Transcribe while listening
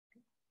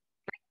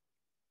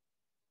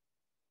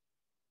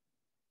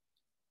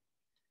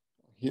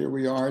Here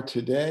we are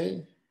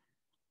today,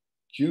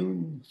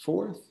 June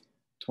 4th,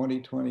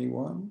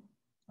 2021.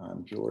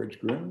 I'm George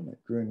Gruhn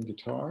at Gruhn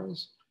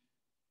Guitars,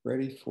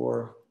 ready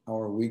for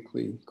our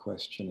weekly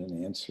question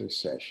and answer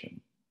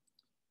session.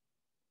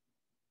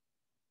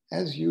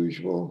 As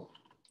usual,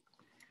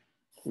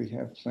 we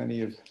have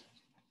plenty of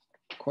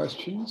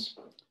questions.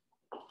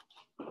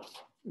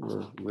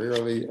 We're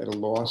rarely at a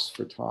loss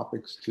for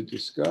topics to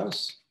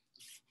discuss,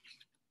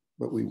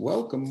 but we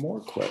welcome more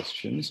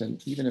questions.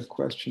 And even if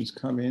questions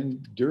come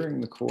in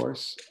during the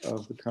course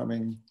of the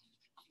coming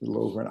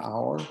little over an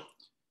hour,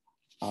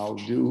 I'll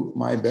do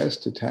my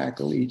best to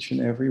tackle each and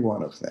every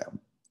one of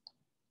them.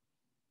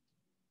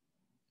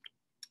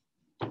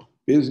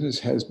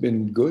 Business has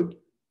been good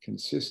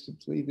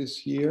consistently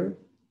this year.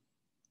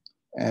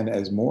 And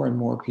as more and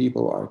more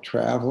people are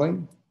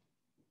traveling,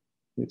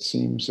 it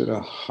seems that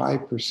a high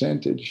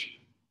percentage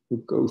who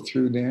go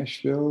through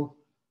Nashville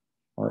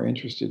are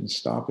interested in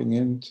stopping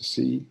in to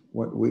see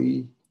what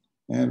we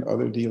and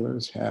other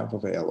dealers have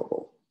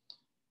available.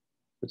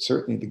 But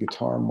certainly the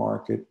guitar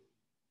market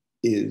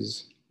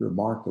is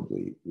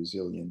remarkably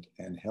resilient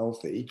and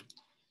healthy,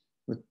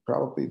 with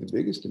probably the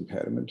biggest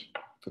impediment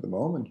for the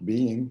moment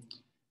being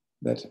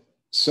that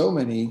so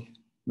many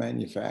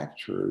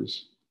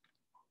manufacturers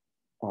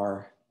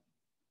are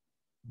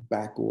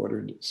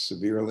back-ordered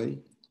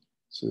severely,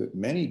 so that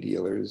many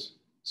dealers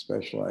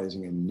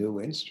specializing in new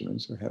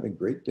instruments are having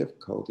great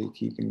difficulty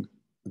keeping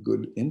a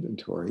good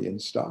inventory in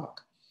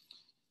stock.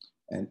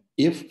 And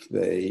if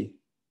they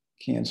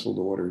canceled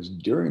orders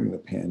during the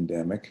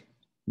pandemic,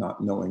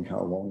 not knowing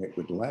how long it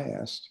would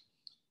last,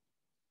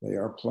 they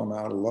are plumb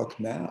out of luck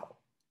now,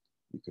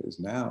 because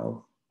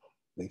now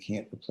they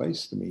can't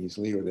replace them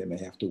easily, or they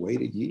may have to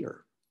wait a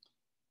year.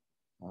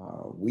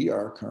 We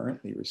are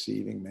currently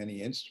receiving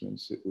many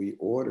instruments that we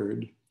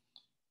ordered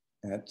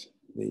at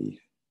the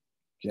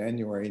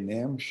January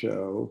NAMM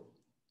show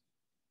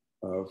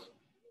of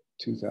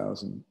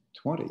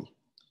 2020.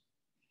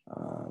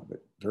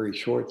 But very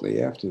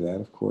shortly after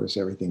that, of course,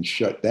 everything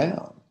shut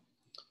down.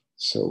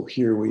 So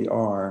here we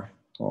are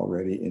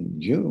already in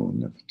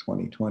June of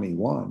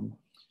 2021,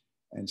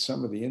 and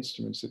some of the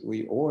instruments that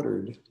we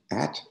ordered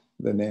at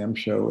the NAMM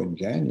show in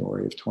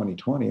January of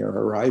 2020 are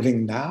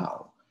arriving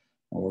now.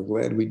 And we're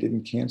glad we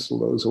didn't cancel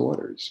those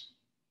orders.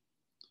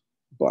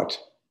 But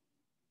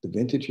the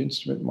vintage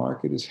instrument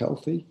market is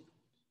healthy,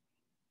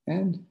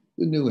 and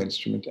the new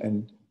instrument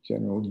and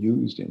general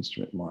used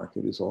instrument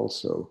market is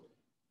also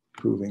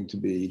proving to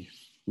be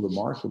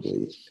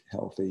remarkably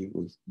healthy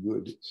with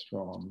good,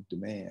 strong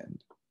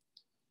demand.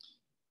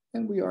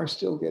 And we are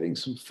still getting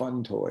some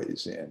fun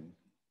toys in.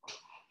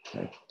 I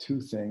have two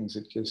things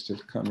that just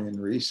have come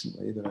in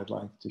recently that I'd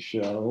like to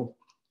show.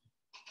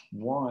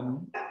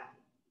 One,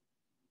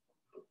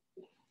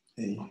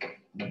 a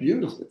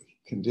beautifully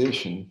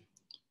conditioned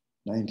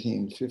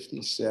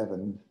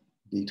 1957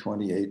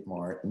 D28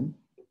 Martin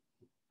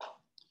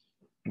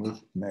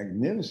with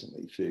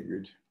magnificently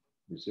figured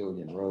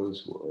Brazilian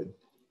rosewood.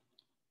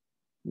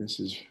 This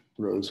is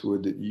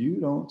rosewood that you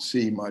don't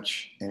see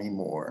much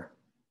anymore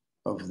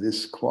of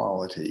this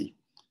quality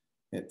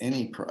at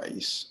any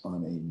price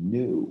on a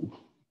new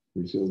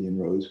Brazilian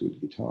rosewood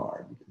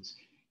guitar, because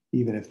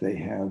even if they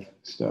have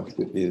stuff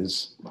that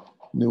is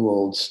new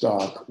old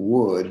stock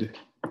wood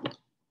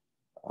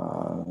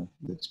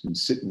that's been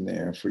sitting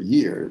there for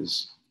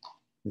years,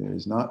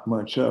 there's not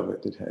much of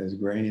it that has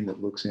grain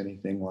that looks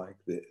anything like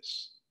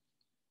this.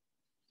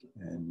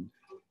 And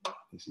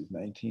this is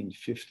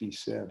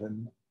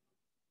 1957,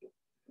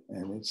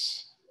 and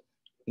it's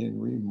in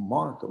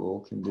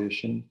remarkable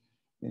condition,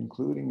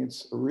 including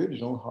its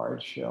original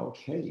hard shell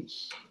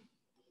case.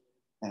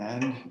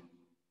 And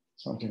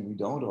something we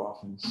don't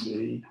often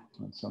see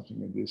on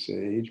something of this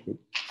age, but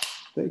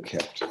they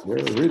kept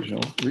their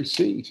original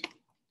receipt.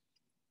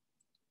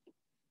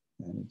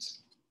 And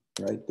it's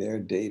right there,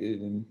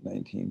 dated in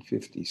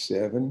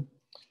 1957.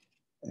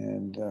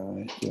 And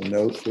you'll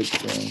note that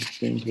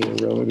things were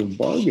a relative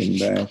bargain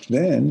back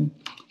then.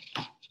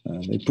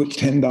 They put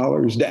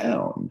 $10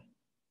 down,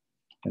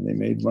 and they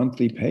made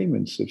monthly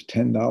payments of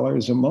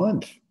 $10 a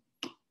month.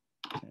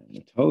 And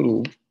the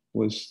total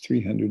was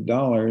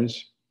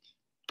 $300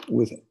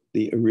 with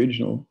the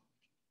original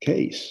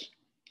case,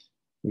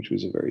 which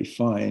was a very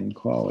fine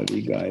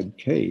quality guide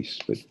case.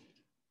 But the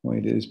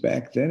point is,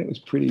 back then it was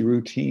pretty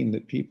routine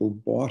that people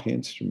bought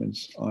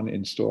instruments on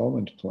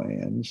installment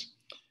plans.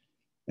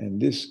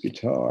 And this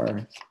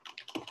guitar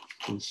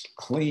is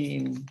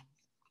clean,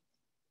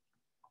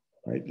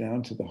 right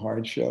down to the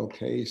hard shell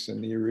case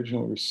and the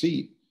original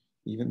receipt.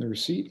 Even the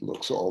receipt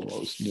looks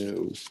almost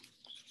new.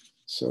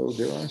 So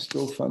there are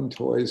still fun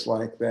toys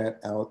like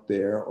that out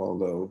there,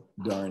 although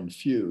darn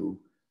few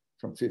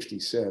from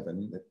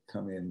 57 that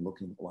come in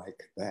looking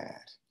like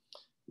that,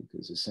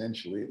 because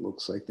essentially it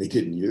looks like they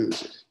didn't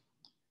use it.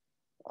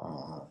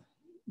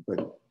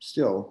 But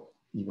still,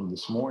 even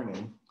this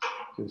morning,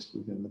 just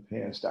within the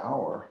past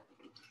hour,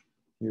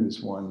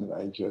 here's one that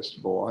I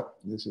just bought.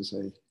 This is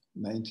a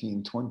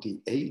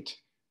 1928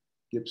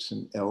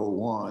 Gibson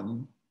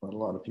L1 what a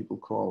lot of people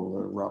call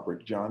the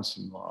Robert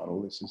Johnson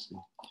model. This is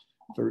the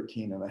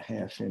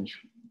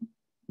 13.5-inch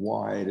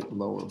wide at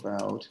lower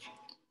bout,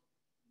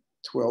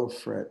 12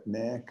 fret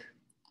neck,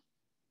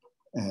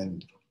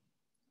 and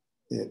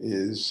it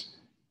is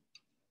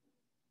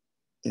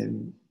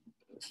in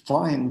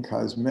fine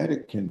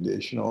cosmetic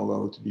condition,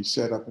 although to be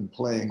set up in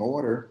playing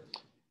order,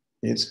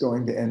 it's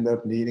going to end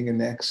up needing a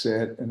neck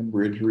set and a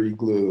bridge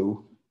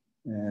reglue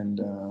and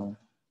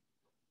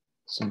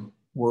some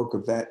work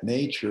of that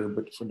nature.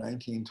 But for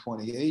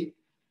 1928,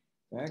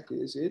 the fact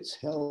is it's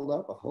held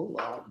up a whole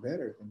lot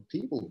better than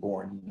people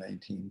born in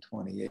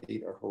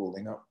 1928 are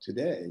holding up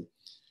today.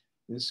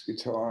 This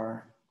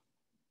guitar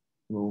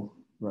will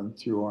run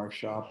through our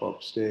shop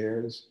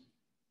upstairs,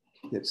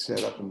 get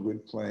set up in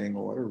good playing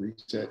order,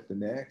 reset the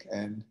neck,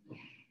 and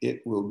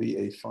it will be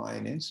a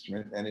fine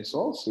instrument. And it's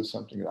also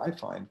something that I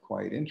find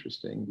quite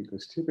interesting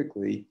because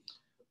typically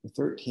the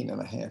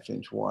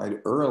 13.5-inch wide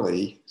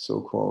early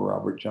so-called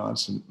Robert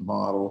Johnson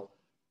model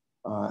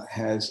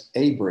has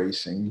A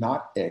bracing,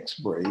 not X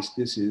braced.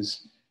 This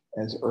is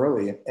as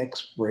early an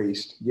X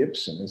braced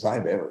Gibson as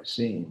I've ever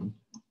seen.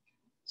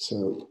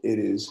 So it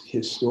is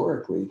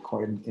historically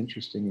quite an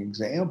interesting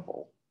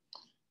example.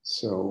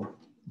 So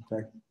in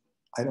fact,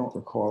 I don't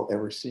recall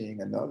ever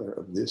seeing another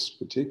of this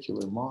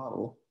particular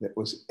model that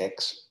was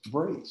X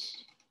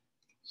braced.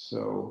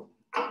 So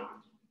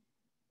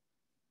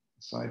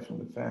aside from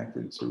the fact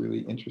that it's a really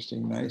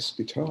interesting, nice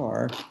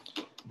guitar,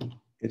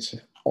 it's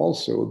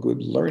also a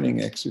good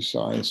learning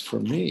exercise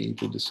for me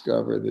to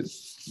discover that,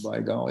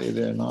 by golly,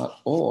 they're not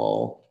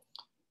all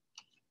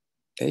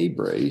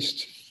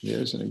A-braced.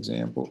 There's an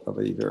example of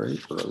a very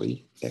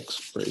early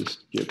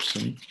X-braced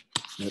Gibson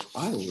that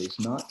I was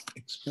not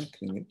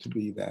expecting it to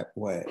be that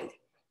way.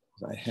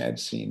 I had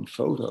seen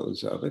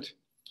photos of it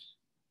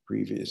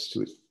previous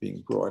to it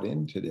being brought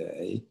in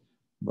today,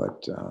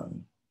 but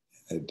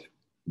I'd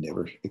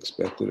never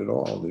expected at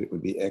all that it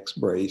would be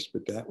X-braced,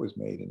 but that was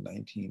made in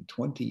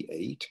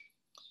 1928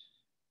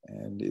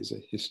 and is a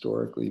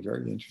historically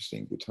very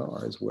interesting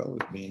guitar as well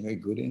as being a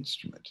good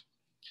instrument.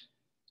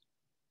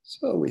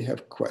 So we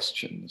have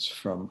questions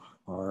from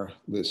our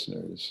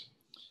listeners.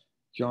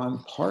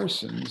 John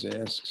Parsons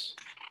asks,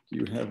 do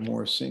you have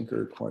more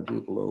Sinker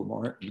quadruple O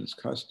Martins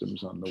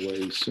customs on the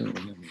way soon?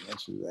 And the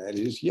answer to that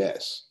is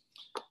yes.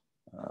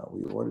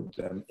 We ordered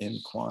them in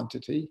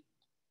quantity,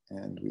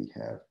 and we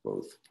have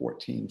both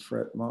 14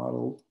 fret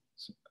model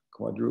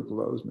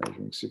quadruple O's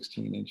measuring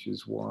 16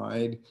 inches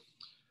wide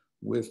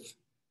with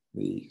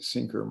the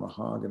Sinker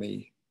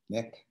mahogany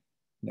neck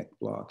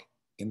block,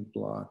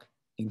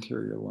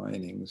 interior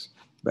linings,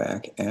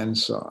 back and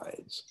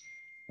sides.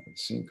 And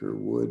Sinker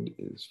wood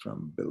is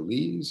from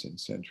Belize in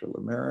Central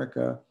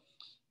America.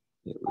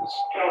 It was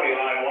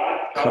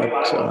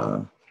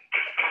cut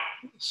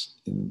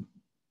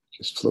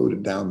just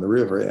floated down the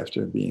river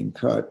after being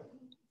cut,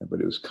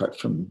 but it was cut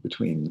from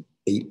between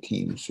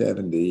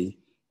 1870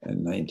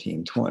 and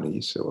 1920,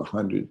 so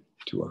 100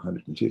 to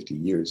 150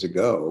 years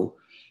ago.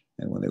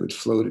 And when they would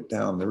float it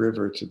down the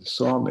river to the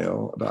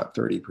sawmill, about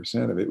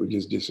 30% of it would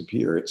just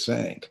disappear. It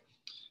sank.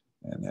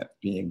 And that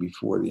being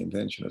before the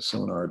invention of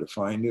sonar to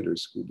find it or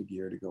scuba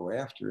gear to go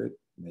after it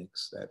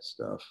makes that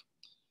stuff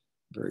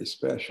very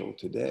special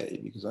today,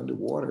 because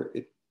underwater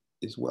it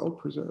is well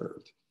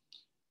preserved.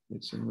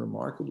 It's in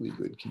remarkably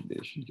good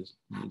condition, just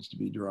needs to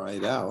be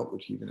dried out,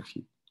 which even if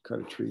you cut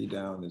a tree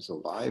down as a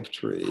live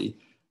tree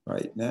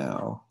right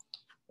now,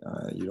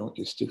 you don't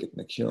just stick it in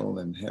the kiln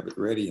and have it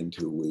ready in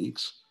 2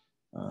 weeks.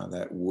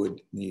 That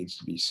wood needs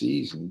to be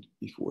seasoned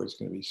before it's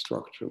going to be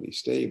structurally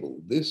stable.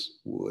 This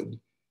wood,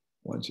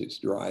 once it's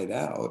dried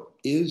out,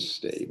 is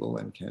stable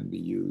and can be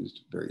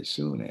used very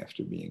soon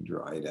after being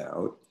dried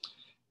out.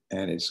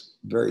 And it's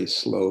very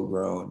slow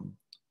grown,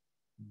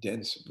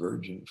 dense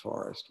virgin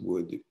forest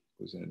wood. It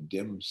was in a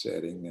dim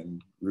setting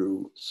and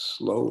grew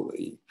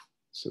slowly.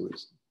 So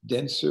it's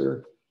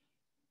denser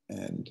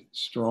and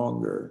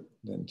stronger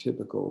than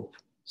typical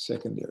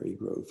secondary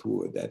growth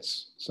wood.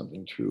 That's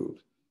something true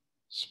of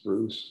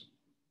spruce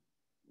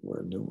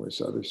or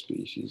numerous other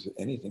species.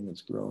 Anything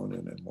that's grown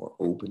in a more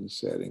open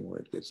setting where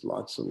it gets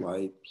lots of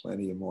light,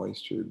 plenty of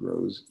moisture,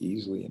 grows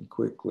easily and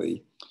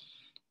quickly,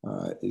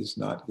 is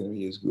not going to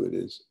be as good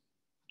as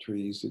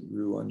trees that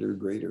grew under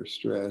greater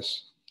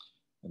stress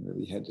and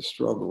really had to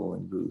struggle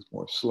and grew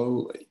more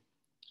slowly.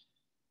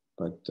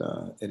 But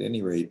at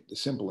any rate, the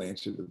simple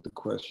answer to the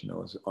question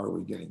is, are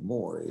we getting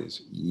more,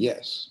 is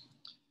yes.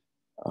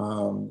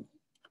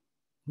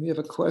 We have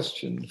a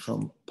question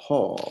from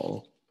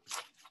Paul. It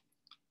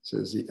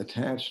says the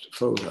attached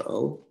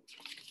photo,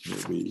 here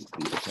be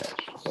the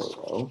attached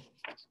photo.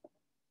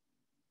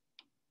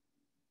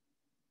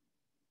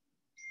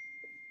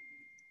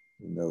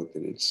 Note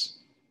that it's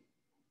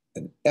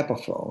an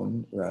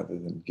Epiphone rather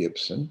than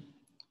Gibson.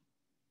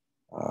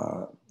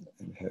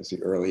 It has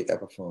the early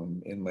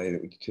Epiphone inlay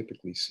that we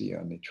typically see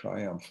on the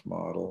Triumph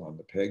model on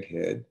the peg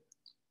head,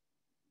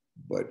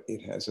 but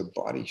it has a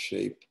body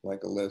shape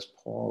like a Les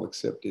Paul,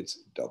 except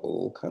it's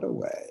double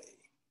cutaway.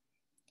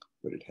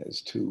 But it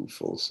has 2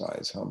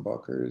 full-size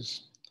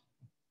humbuckers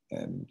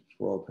and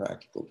for all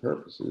practical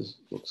purposes,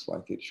 looks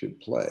like it should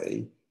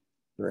play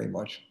very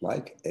much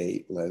like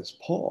a Les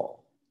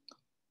Paul.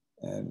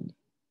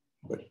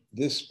 But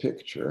this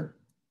picture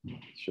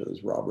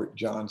shows Robert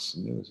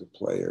Johnson, who was a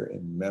player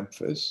in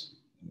Memphis.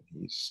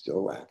 He's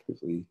still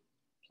actively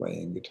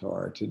playing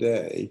guitar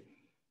today.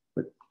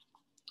 But it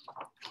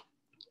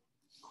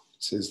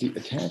says the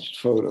attached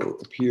photo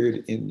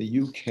appeared in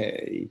the UK,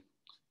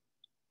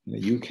 in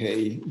a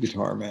UK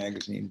guitar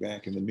magazine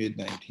back in the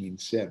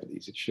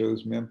mid-1970s. It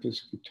shows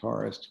Memphis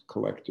guitarist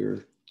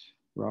collector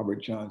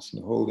Robert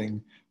Johnson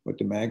holding what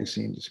the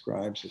magazine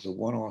describes as a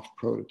one-off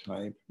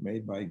prototype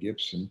made by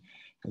Gibson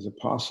as a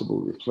possible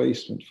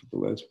replacement for the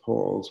Les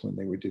Pauls when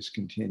they were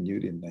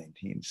discontinued in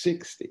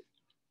 1960.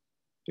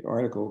 The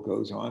article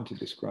goes on to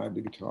describe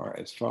the guitar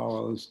as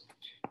follows.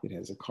 It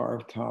has a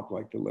carved top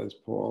like the Les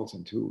Pauls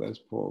and two Les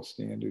Paul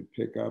standard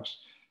pickups,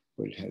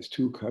 but it has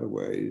two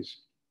cutaways.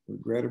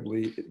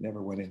 Regrettably, it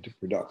never went into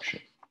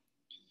production.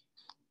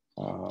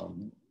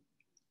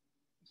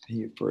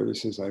 He further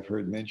says, I've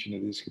heard mention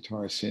of this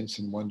guitar since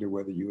and wonder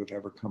whether you have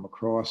ever come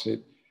across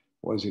it.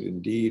 Was it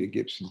indeed a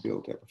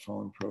Gibson-built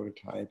Epiphone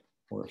prototype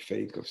or a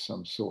fake of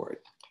some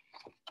sort?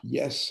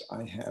 Yes,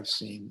 I have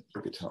seen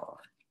the guitar.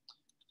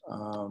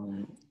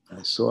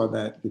 I saw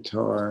that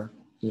guitar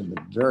in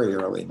the very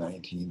early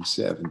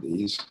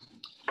 1970s,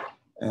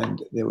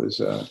 and there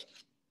was a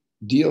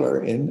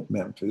dealer in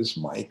Memphis,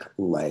 Mike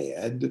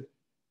Ladd,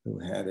 who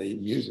had a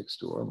music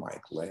store,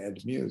 Mike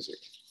Ladd Music.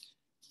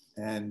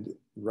 And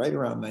right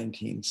around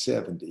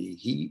 1970,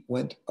 he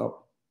went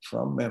up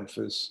from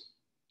Memphis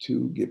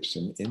to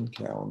Gibson in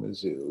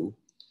Kalamazoo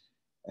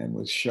and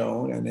was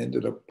shown and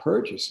ended up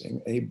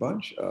purchasing a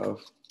bunch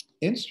of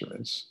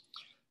instruments,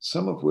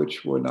 some of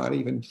which were not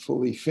even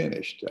fully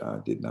finished,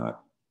 did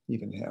not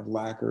even have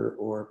lacquer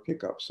or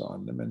pickups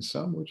on them, and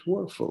some which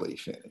were fully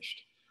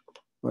finished.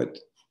 But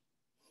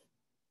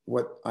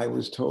what I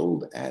was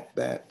told at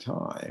that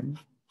time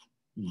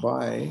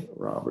by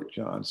Robert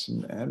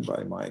Johnson and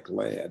by Mike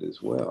Ladd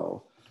as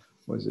well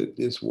was that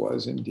this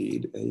was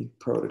indeed a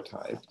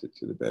prototype that,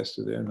 to the best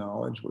of their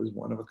knowledge, was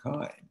one of a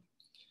kind.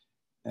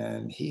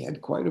 And he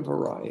had quite a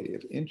variety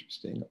of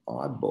interesting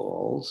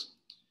oddballs,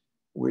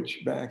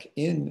 which back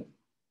in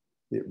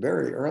the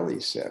very early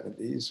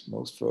 70s,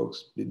 most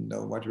folks didn't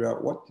know much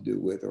about what to do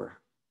with or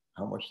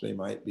how much they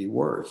might be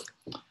worth.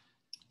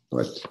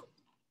 But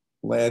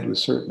Ladd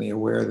was certainly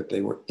aware that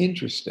they were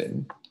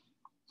interesting.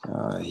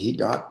 He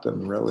got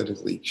them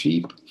relatively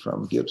cheap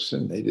from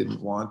Gibson. They didn't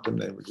want them.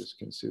 They were just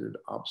considered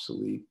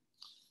obsolete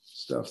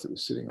stuff that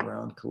was sitting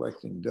around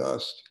collecting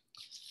dust.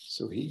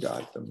 So he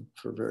got them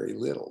for very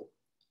little.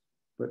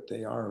 But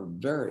they are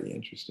very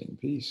interesting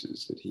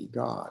pieces that he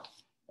got.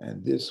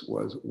 And this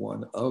was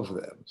one of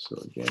them. So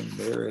again,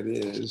 there it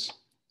is.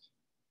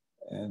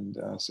 And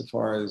so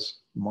far as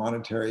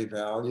monetary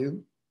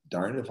value,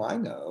 darn if I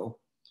know,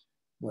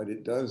 but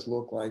it does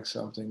look like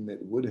something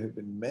that would have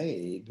been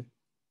made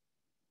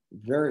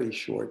very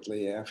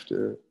shortly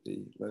after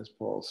the Les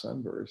Paul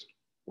Sunburst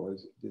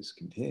was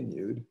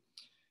discontinued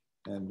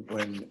and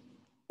when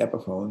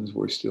Epiphones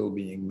were still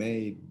being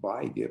made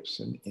by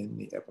Gibson in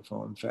the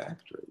Epiphone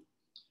factory.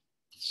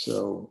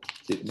 So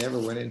it never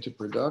went into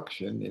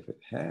production. If it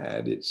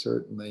had, it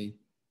certainly,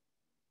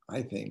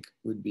 I think,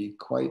 would be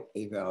quite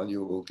a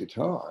valuable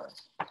guitar.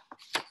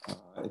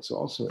 It's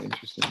also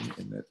interesting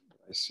in that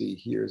I see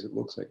here is it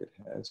looks like it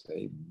has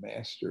a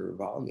master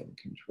volume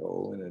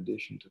control in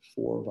addition to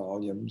 4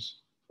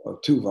 volumes, or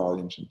 2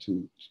 volumes and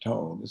 2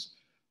 tones,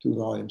 2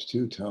 volumes,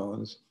 2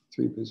 tones,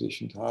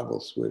 3-position toggle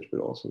switch,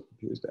 but also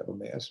appears to have a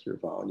master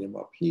volume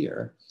up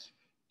here,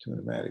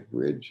 tunematic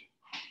bridge,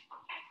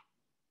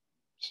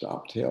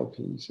 stop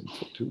tailpiece, and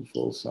 2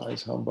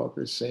 full-size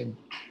humbuckers, same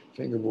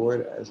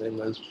fingerboard as a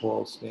Les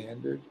Paul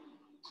standard,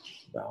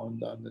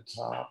 bound on the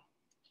top,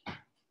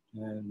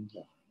 and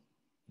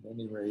at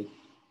any rate,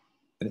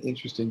 an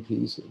interesting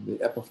piece. The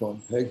Epiphone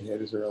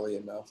peghead is early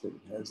enough that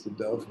it has the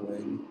dove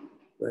ring,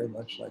 very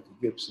much like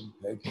a Gibson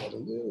peghead, a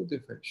little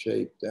different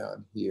shape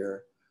down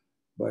here,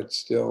 but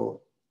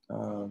still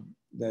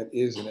that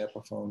is an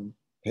Epiphone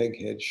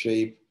peghead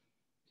shape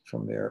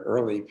from their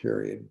early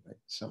period, like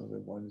some of the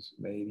ones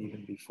made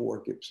even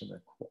before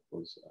Gibson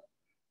was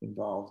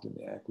involved in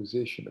the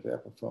acquisition of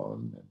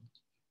Epiphone. And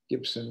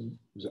Gibson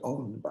was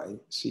owned by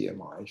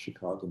CMI,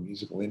 Chicago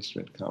Musical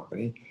Instrument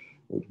Company,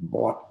 which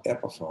bought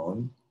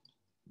Epiphone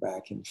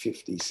back in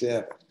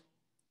 '57.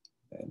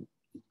 And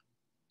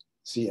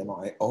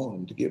CMI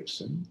owned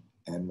Gibson.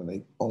 And when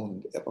they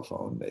owned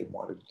Epiphone, they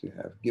wanted to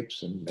have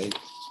Gibson make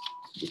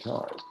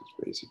guitars,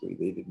 because basically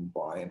they didn't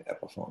buy an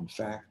Epiphone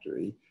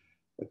factory,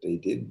 but they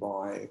did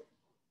buy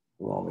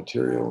raw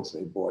materials.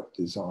 They bought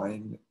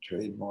design,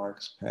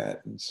 trademarks,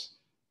 patents.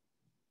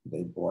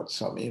 They bought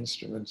some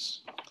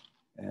instruments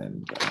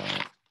and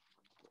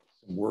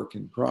some work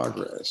in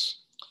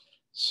progress.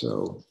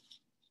 So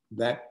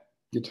that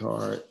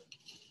guitar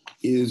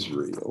is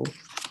real.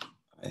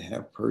 I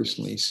have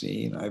personally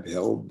seen, I've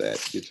held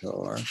that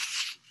guitar. I'm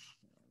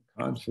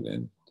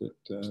confident that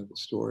the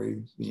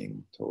story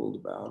being told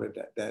about it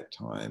at that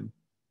time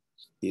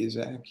is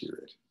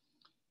accurate.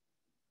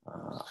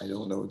 I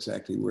don't know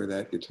exactly where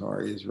that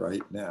guitar is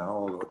right now,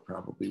 although it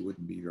probably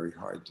wouldn't be very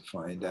hard to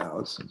find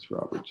out since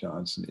Robert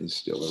Johnson is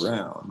still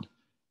around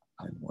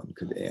and one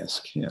could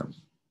ask him.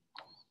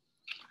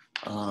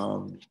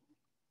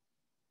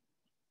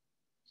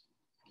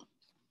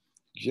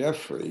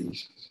 Jeffrey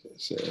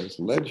says,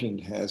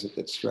 legend has it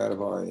that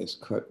Stradivarius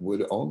cut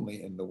wood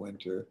only in the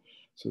winter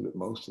so that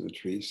most of the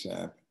tree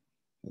sap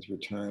has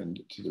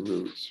returned to the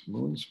roots.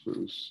 Moon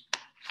spruce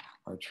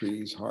are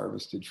trees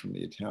harvested from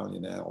the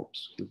Italian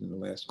Alps within the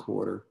last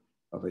quarter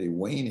of a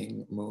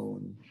waning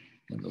moon,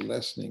 when the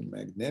lessening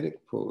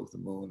magnetic pull of the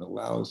moon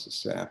allows the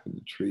sap in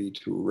the tree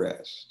to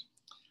rest.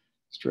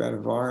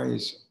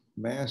 Stradivarius'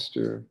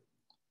 master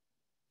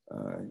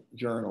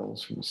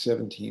journals from the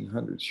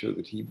 1700s show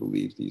that he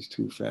believed these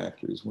two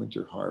factors,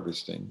 winter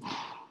harvesting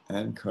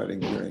and cutting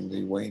during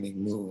the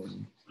waning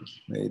moon,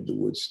 made the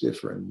wood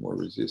stiffer and more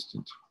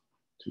resistant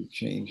to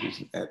changes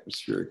in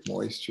atmospheric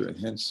moisture, and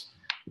hence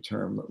the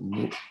term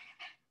moon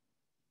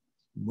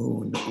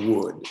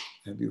wood.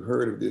 Have you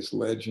heard of this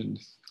legend?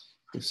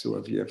 If so,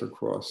 have you ever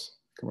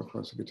come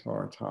across a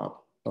guitar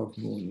top of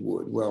moon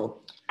wood?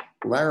 Well,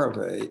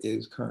 Larrivee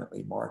is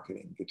currently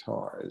marketing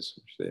guitars,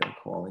 which they are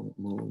calling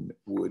moon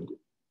wood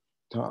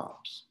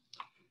tops.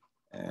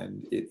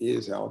 And it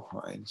is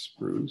alpine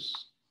spruce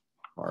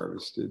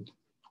harvested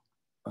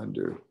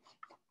under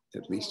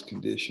at least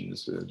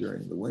conditions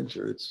during the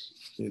winter.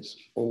 It's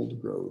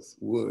old growth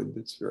wood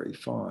that's very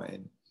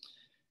fine.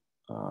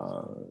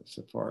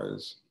 So far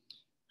as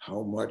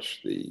how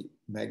much the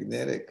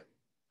magnetic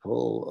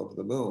pull of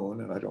the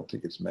moon, and I don't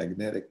think it's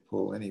magnetic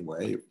pull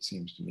anyway, it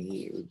seems to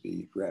me it would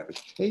be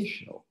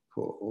gravitational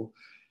pull.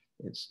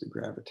 It's the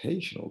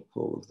gravitational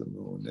pull of the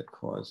moon that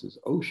causes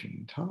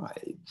ocean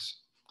tides.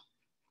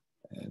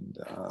 And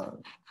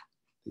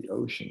the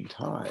ocean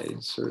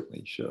tides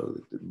certainly show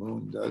that the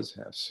moon does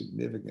have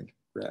significant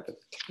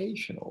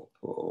gravitational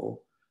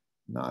pull,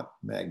 not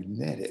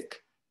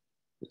magnetic,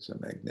 because a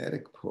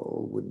magnetic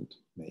pull wouldn't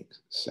make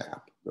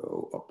sap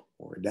go up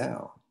or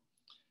down.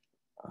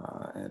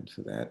 And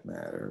for that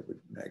matter, with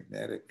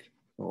magnetic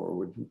or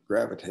with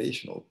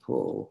gravitational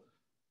pull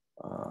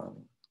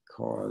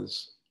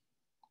cause,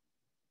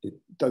 it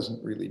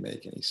doesn't really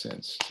make any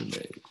sense to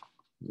me.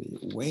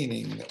 The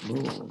waning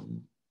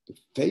moon, the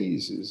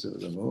phases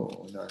of the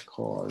moon are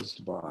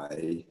caused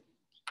by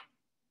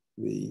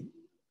the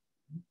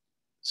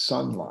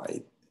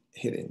sunlight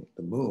hitting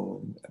the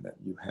moon, and that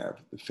you have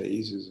the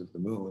phases of the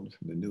moon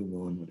from the new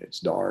moon when it's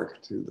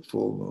dark to the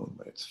full moon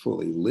when it's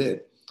fully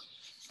lit.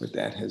 But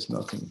that has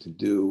nothing to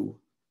do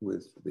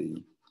with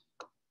the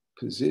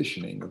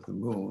positioning of the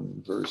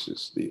moon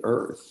versus the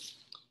Earth.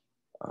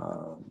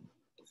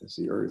 As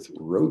the Earth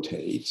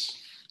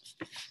rotates,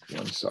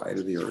 one side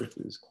of the Earth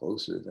is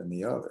closer than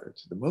the other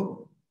to the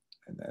moon,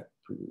 and that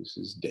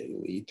produces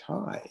daily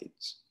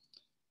tides.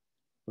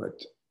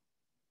 But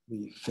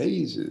the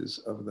phases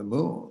of the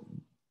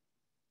moon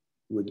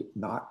would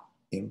not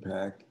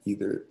impact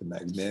either the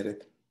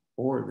magnetic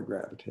or the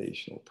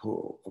gravitational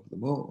pull of the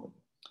moon.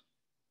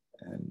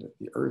 And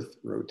the Earth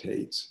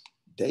rotates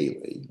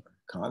daily, or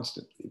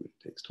constantly. It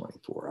takes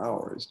 24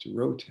 hours to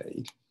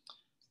rotate.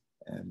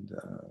 And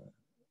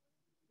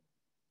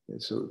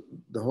so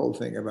the whole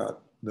thing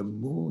about the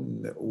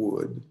moon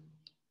wood,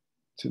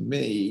 to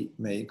me,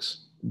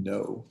 makes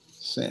no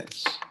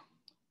sense.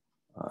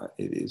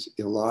 It is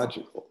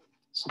illogical.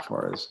 So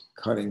far as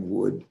cutting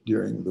wood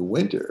during the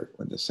winter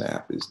when the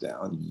sap is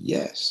down,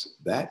 yes,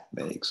 that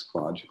makes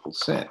logical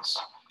sense.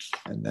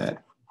 And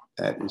that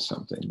is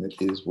something that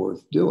is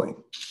worth doing.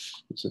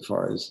 But so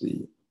far as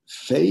the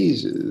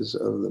phases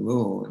of the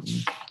moon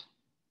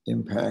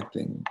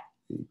impacting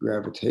the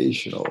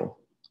gravitational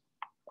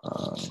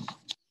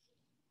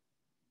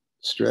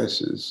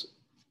stresses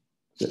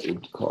that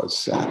would cause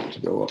sap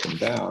to go up and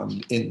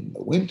down in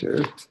the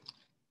winter,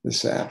 the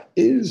sap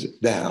is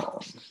down.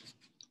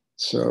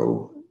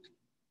 So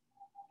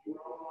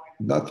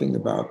nothing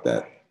about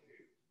that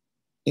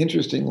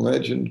interesting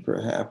legend,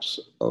 perhaps,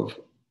 of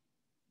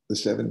the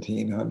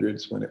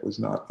 1700s when it was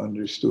not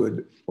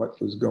understood what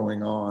was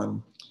going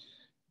on.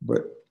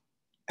 But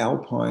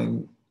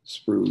alpine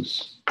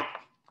spruce,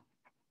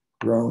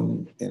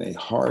 grown in a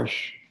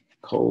harsh,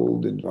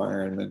 cold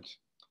environment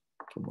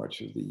for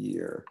much of the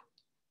year,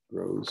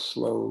 grows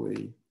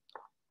slowly.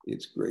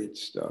 It's great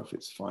stuff.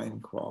 It's fine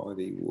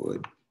quality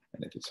wood.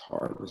 And if it's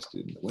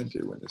harvested in the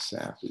winter when the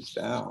sap is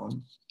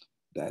down,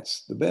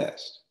 that's the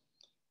best.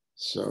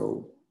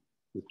 So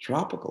with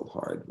tropical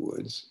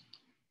hardwoods,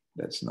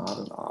 that's not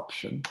an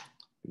option,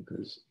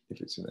 because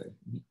if it's in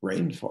a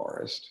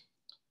rainforest,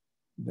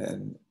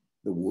 then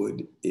the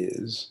wood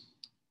is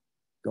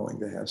going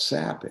to have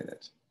sap in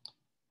it.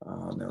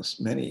 Now,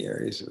 many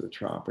areas of the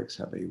tropics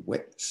have a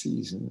wet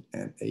season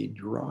and a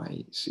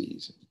dry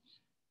season.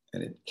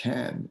 And it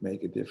can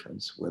make a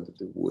difference whether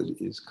the wood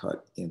is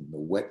cut in the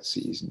wet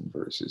season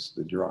versus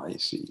the dry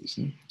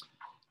season.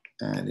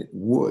 And it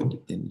would,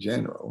 in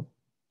general,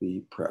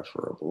 be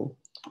preferable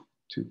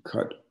to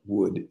cut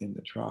wood in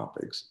the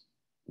tropics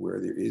where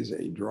there is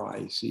a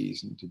dry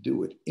season, to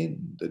do it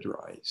in the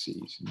dry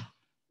season,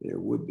 there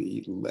would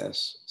be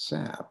less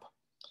sap.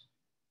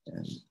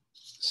 And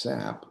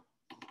sap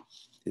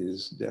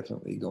is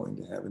definitely going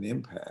to have an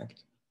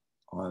impact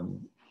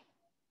on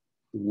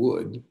the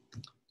wood.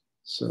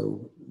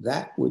 So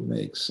that would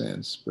make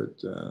sense, but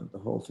the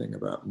whole thing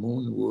about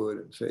moon wood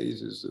and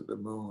phases of the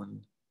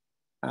moon,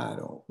 I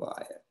don't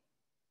buy it.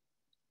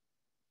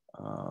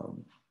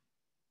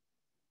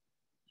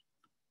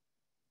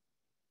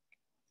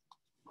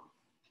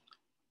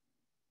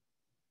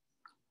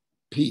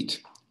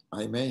 Pete,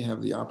 I may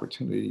have the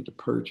opportunity to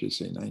purchase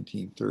a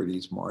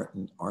 1930s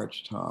Martin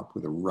archtop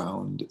with a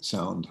round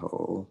sound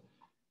hole.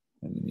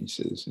 And then he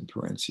says in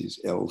parentheses,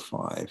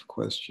 L5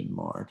 question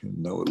mark. And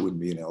no, it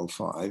wouldn't be an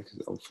L5 because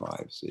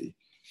L5 is a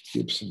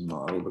Gibson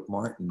model, but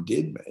Martin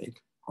did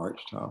make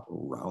archtop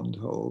round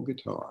hole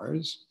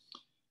guitars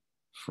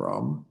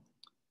from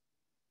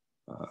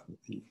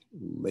the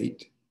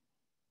late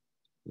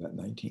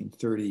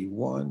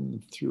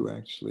 1931 through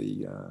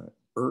actually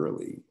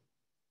early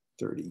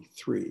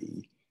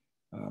 33.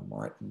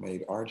 Martin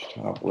made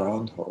archtop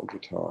round hole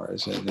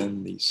guitars, and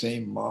then the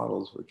same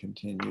models were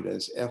continued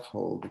as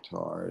F-hole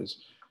guitars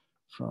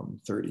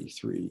from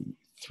 33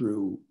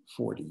 through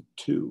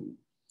 42.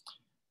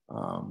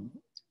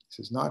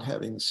 Says, not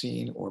having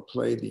seen or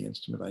played the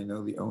instrument, I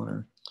know the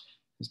owner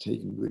has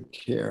taken good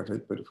care of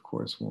it, but of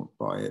course won't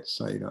buy it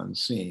sight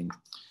unseen.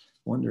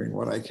 Wondering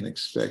what I can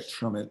expect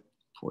from it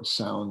for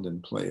sound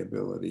and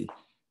playability,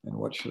 and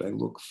what should I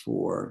look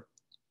for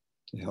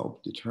to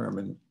help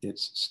determine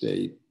its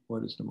state.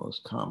 What is the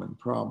most common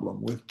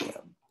problem with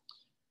them?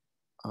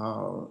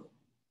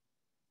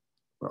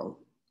 Well,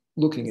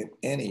 looking at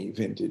any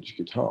vintage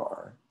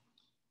guitar,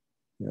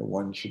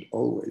 one should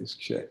always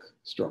check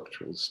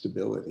structural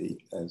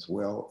stability as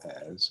well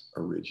as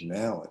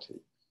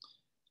originality.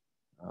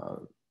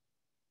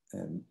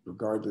 And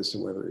regardless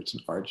of whether it's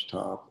an arch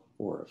top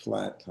or a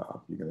flat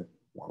top, you're going to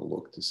want to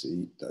look to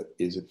see that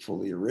is it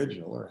fully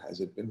original or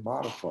has it been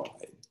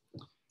modified?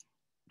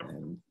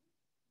 And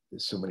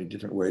there's so many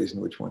different ways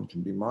in which one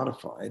can be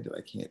modified that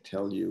I can't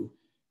tell you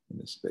in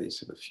the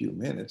space of a few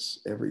minutes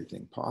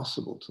everything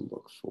possible to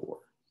look for.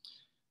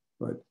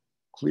 But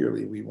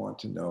clearly we want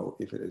to know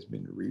if it has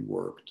been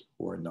reworked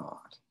or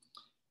not.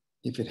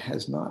 If it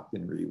has not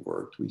been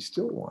reworked, we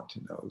still want to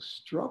know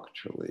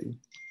structurally,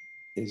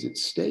 is it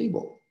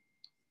stable?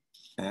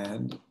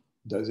 And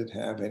does it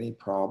have any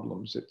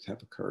problems that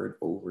have occurred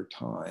over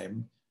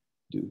time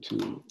due to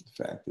the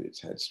fact that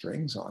it's had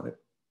strings on it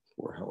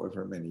for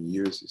however many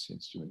years this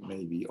instrument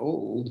may be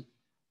old?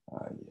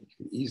 You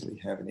could easily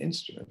have an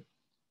instrument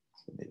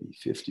maybe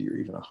 50 or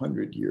even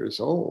 100 years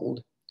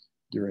old,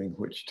 during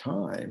which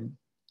time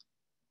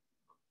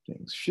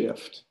things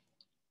shift,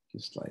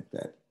 just like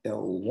that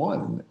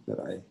L1 that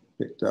I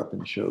picked up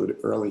and showed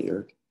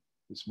earlier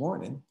this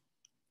morning.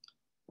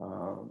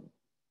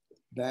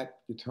 That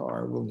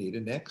guitar will need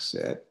a neck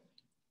set,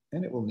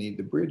 and it will need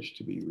the bridge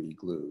to be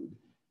re-glued.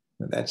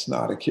 Now, that's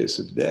not a kiss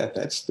of death.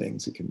 That's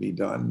things that can be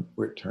done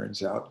where it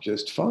turns out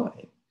just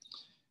fine.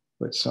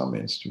 But some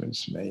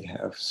instruments may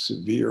have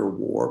severe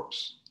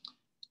warps,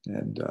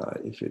 and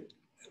if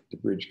the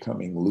bridge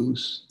coming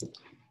loose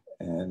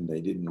and they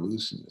didn't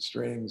loosen the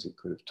strings, it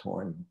could have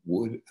torn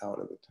wood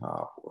out of the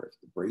top, or if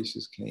the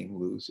braces came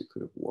loose, it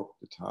could have warped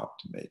the top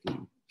to make it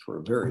for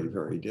a very,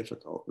 very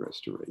difficult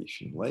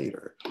restoration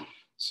later.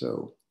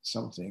 So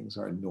some things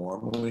are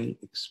normally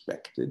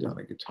expected on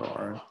a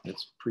guitar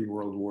that's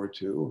pre-World War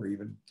II, or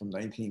even from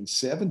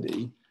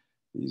 1970.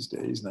 These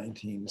days,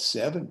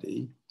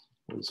 1970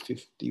 was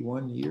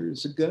 51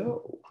 years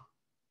ago.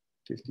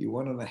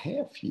 51 and a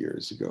half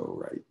years ago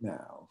right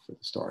now, for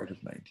the start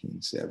of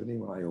 1970,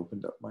 when I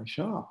opened up my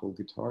shop. Well,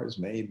 guitars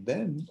made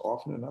then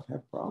often enough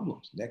have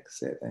problems. Neck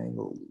set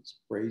angles,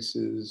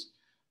 braces,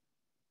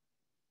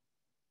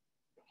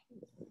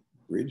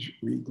 bridge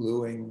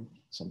regluing,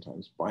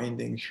 sometimes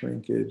binding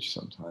shrinkage,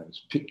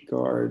 sometimes pick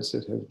guards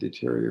that have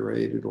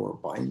deteriorated or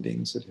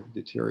bindings that have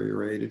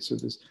deteriorated. So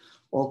there's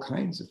all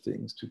kinds of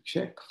things to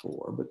check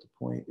for, but the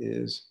point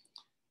is,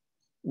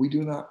 we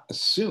do not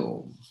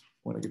assume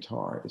when a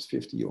guitar is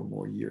 50 or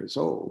more years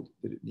old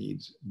that it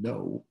needs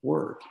no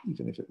work,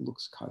 even if it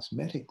looks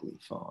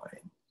cosmetically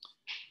fine.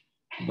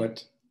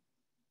 But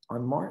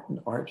on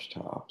Martin arch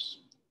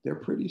tops, they're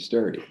pretty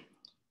sturdy.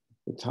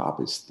 The top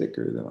is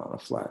thicker than on a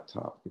flat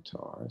top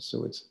guitar,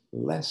 so it's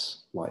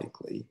less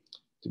likely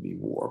to be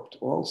warped.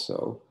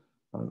 Also,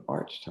 on an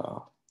arch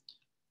top,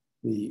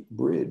 the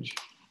bridge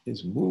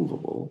is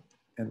movable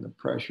and the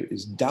pressure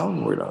is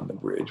downward on the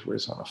bridge,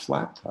 whereas on a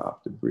flat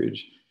top, the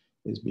bridge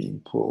is being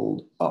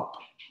pulled up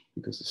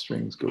because the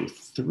strings go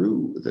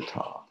through the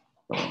top.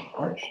 But on an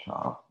arch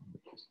top, we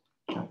just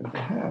happen to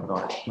have an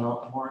arch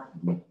top,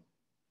 Martin,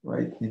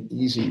 right in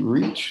easy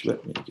reach.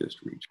 Let me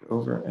just reach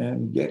over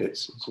and get it.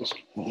 Since this,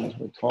 as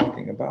we're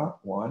talking about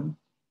one,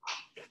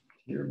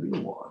 here be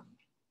one.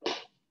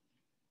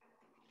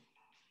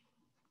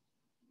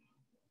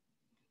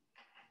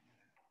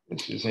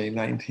 This is a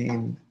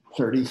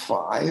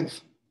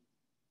 1935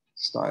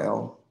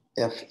 style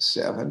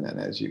F7, and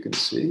as you can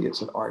see,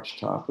 it's an arch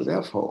top with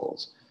F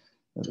holes.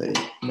 And they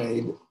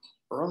made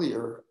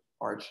earlier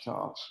arch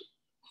tops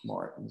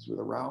Martins with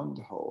a round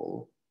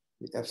hole.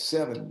 The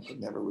F7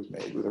 never was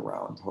made with a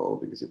round hole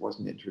because it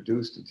wasn't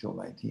introduced until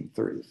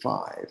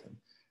 1935. And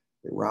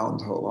the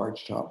round hole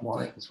arch top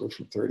Martins were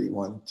from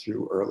 31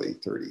 through early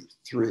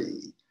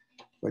 33.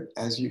 But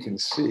as you can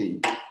see,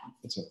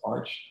 it's an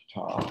arched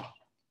top,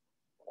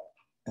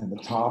 and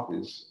the top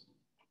is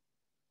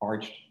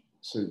arched,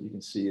 so you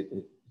can see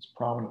it's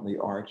prominently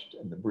arched,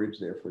 and the bridge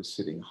therefore is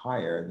sitting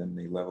higher than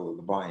the level of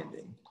the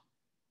binding,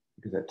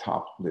 because that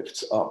top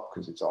lifts up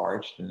because it's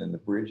arched, and then the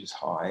bridge is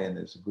high, and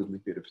there's a goodly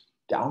bit of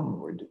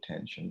downward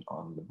tension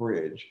on the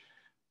bridge,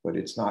 but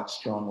it's not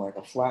strung like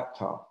a flat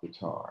top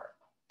guitar.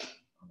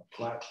 On a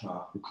flat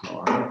top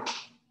guitar,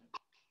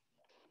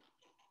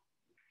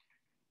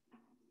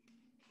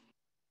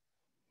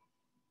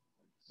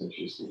 such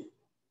as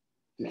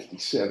the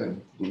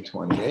 57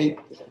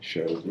 D28 that I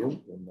showed you,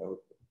 you'll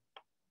note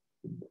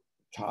the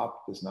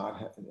top does not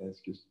have, it's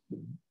just the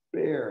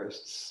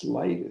barest,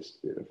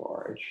 slightest bit of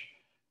arch,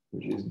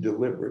 which is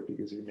deliberate,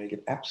 because if you make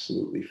it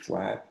absolutely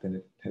flat, then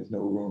it has no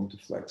room to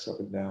flex up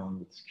and down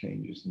with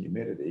changes in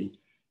humidity.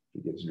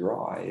 If it gets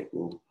dry, it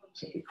will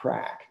simply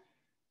crack.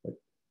 But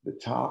the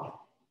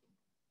top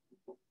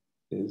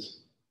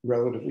is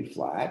relatively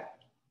flat,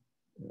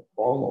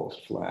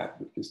 almost flat,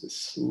 with just the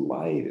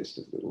slightest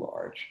of little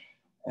arch.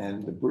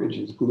 And the bridge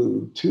is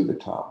glued to the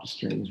top. The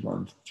strings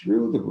run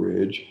through the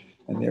bridge,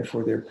 and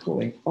therefore they're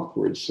pulling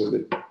upwards, so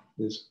that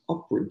there's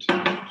upward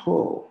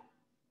pull,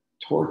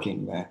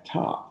 torquing that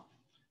top.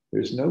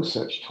 There's no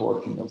such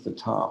torquing of the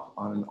top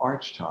on an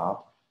arch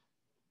top.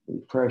 The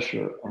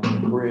pressure on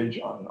the bridge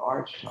on an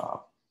arch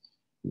top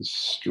is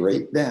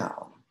straight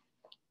down,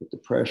 but the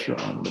pressure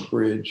on the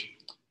bridge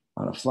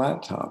on a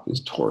flat top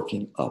is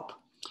torquing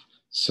up.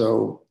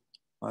 So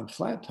on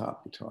flat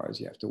top guitars,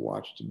 you have to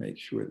watch to make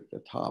sure that the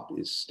top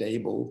is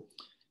stable.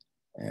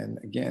 And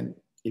again,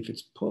 if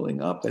it's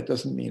pulling up, that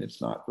doesn't mean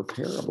it's not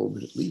repairable,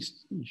 but at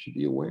least you should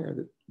be aware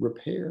that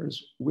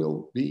repairs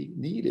will be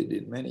needed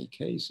in many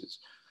cases.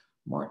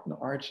 Martin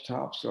arch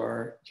tops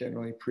are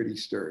generally pretty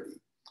sturdy.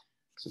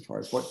 So far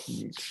as what can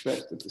you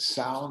expect of the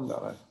sound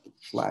on a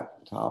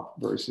flat top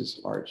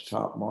versus arch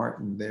top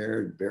Martin,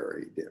 they're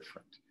very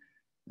different.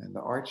 And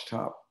the arch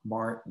top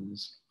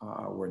Martins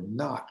were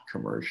not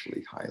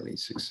commercially highly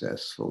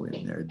successful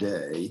in their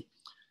day.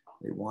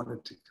 They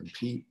wanted to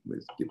compete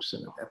with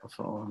Gibson and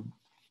Epiphone,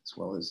 as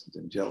well as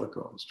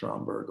D'Angelico and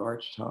Stromberg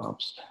arch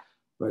tops,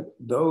 but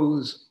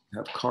those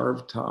have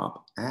carved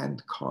top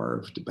and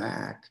carved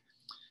back.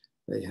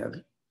 They have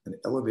an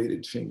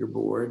elevated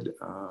fingerboard,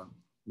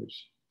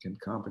 which can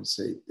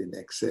compensate the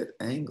neck set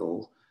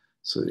angle,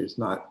 so that it's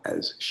not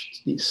as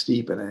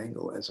steep an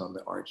angle as on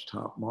the arch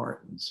top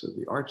Martin. So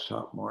the arch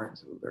top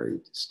Martins have a very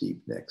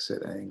steep neck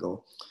set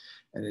angle.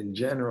 And in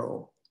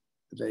general,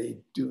 they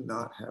do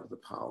not have the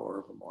power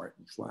of a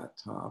Martin flat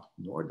top,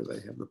 nor do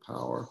they have the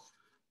power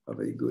of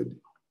a good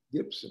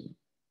Gibson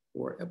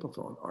or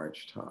Epiphone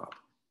arch top.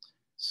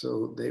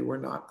 So they were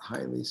not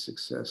highly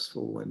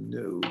successful when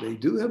new. They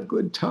do have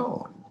good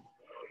tone,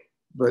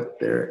 but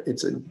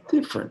it's a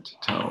different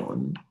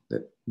tone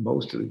that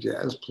most of the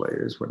jazz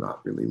players were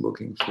not really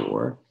looking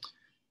for,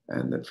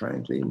 and that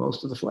frankly,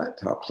 most of the flat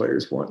top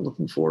players weren't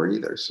looking for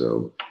either.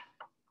 So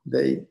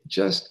they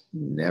just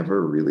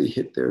never really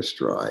hit their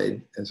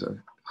stride as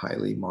a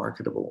highly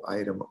marketable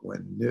item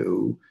when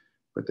new,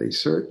 but they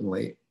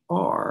certainly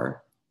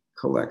are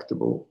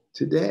collectible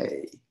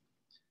today.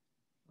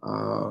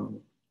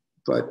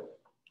 But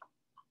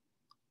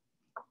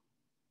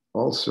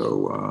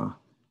also,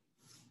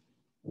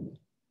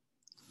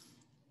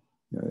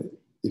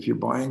 if you're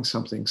buying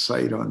something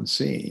sight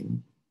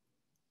unseen,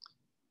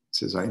 it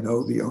says, I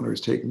know the owner is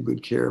taking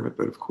good care of it,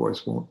 but of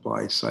course won't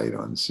buy sight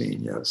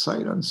unseen. Yeah,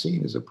 sight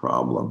unseen is a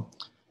problem,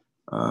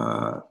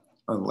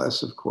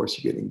 unless of course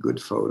you're getting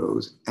good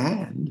photos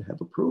and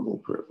have approval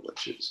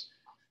privileges,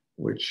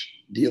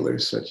 which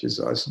dealers such as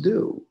us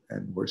do.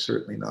 And we're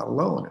certainly not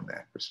alone in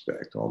that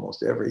respect.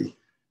 Almost every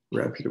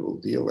reputable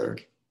dealer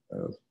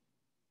of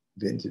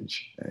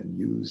vintage and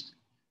used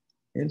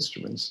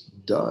instruments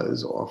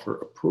does offer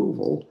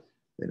approval.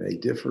 They may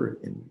differ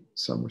in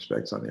some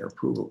respects on their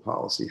approval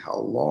policy, how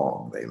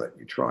long they let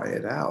you try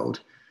it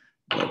out,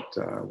 but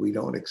we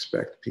don't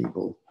expect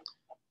people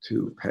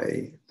to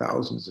pay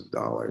thousands of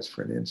dollars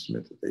for an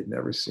instrument that they've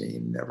never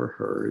seen, never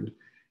heard,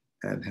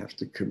 and have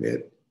to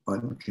commit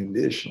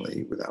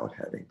unconditionally without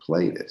having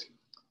played it.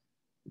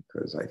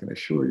 Because I can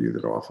assure you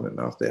that often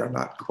enough, they are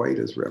not quite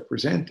as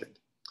represented.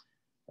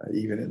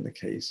 Even in the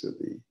case of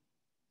the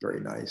very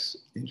nice,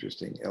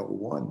 interesting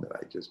L1 that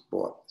I just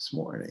bought this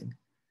morning,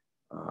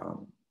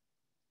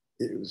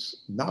 it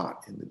was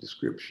not in the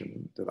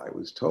description that I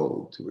was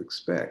told to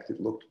expect.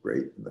 It looked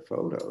great in the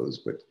photos,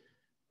 but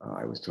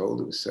I was told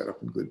it was set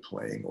up in good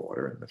playing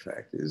order. And the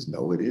fact is,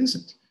 no, it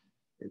isn't.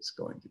 It's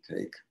going to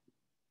take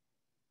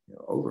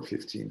over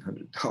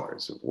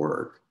 $1,500 of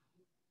work,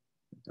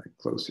 in fact,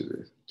 closer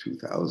to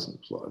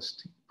 $2,000 plus,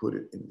 to put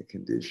it in the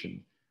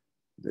condition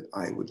that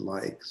I would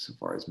like so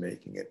far as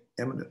making it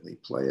eminently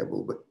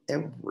playable, but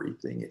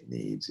everything it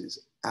needs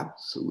is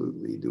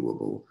absolutely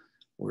doable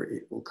where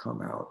it will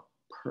come out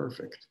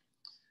perfect.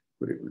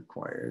 But it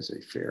requires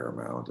a fair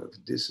amount of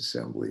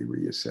disassembly,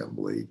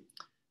 reassembly,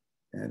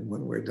 and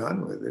when we're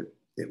done with it,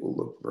 it will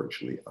look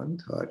virtually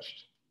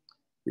untouched.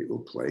 It will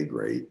play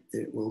great.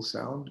 It will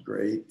sound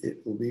great.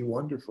 It will be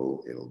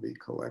wonderful. It'll be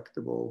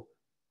collectible,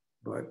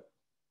 but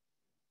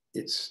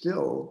it's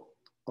still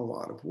a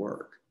lot of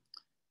work.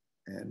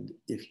 And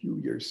if you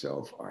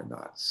yourself are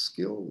not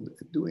skilled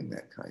at doing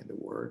that kind of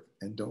work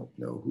and don't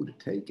know who to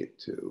take it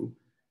to,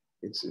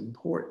 it's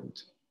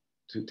important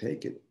to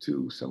take it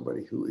to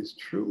somebody who is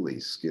truly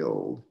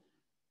skilled,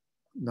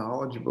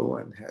 knowledgeable,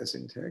 and has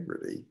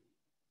integrity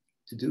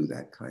to do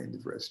that kind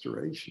of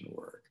restoration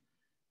work.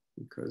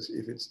 Because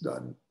if it's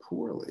done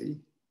poorly,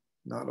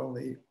 not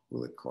only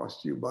will it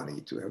cost you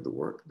money to have the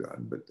work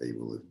done, but they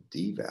will have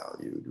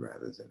devalued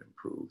rather than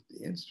improved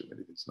the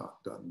instrument. If it's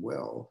not done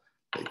well,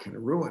 they can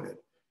ruin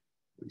it.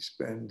 We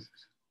spend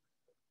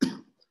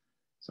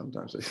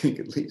sometimes, I think,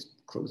 at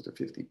least close to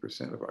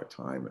 50% of our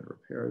time in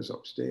repairs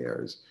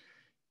upstairs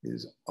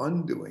is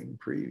undoing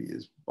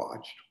previous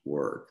botched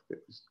work that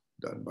was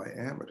done by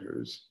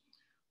amateurs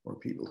or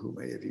people who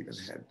may have even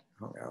had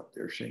hung out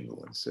their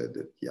shingle and said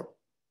that, yep,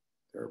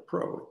 they're a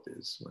pro at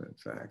this, when in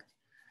fact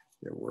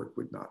their work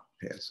would not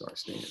pass our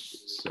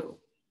standards. So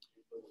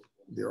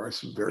there are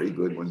some very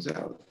good ones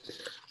out there,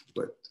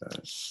 but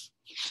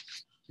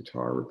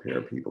guitar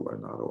repair people are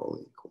not all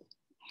equal.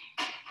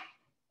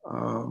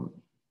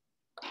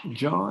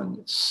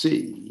 John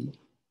C.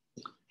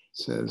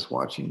 says,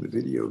 watching the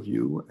video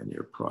view and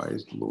your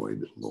prized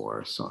Lloyd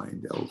Loar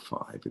signed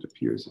L5, it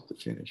appears that the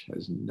finish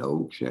has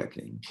no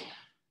checking,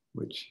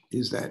 which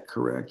is that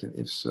correct? And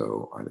if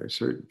so, are there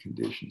certain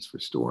conditions for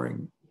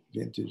storing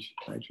vintage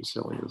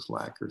nitrocellulose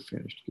lacquer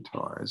finished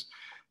guitars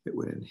that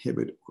would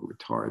inhibit or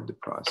retard the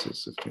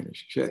process of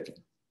finish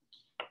checking?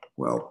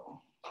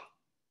 Well,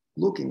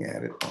 looking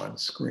at it on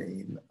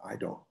screen, I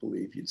don't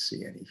believe you'd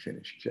see any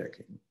finish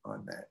checking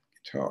on that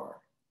guitar.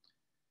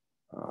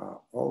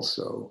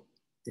 Also,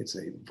 it's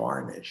a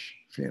varnish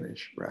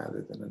finish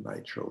rather than a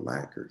nitro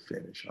lacquer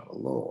finish on a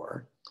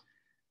Loar.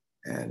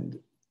 And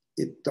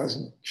it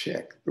doesn't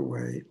check the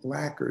way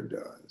lacquer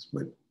does,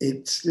 but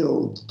it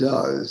still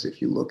does,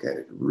 if you look at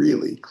it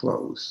really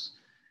close,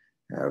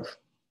 have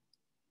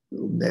a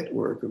little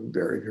network of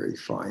very, very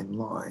fine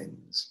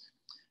lines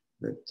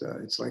that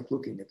it's like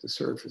looking at the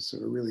surface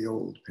of a really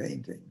old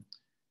painting.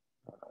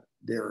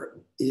 There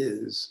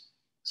is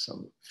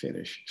some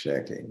finish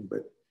checking,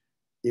 but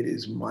it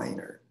is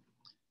minor.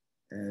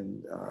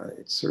 And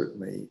it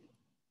certainly,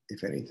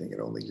 if anything, it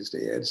only just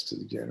adds to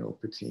the general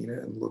patina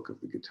and look of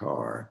the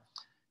guitar.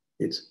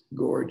 It's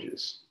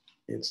gorgeous.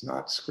 It's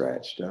not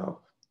scratched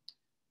up.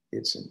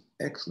 It's in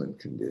excellent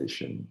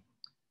condition.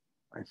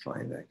 I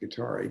find that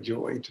guitar a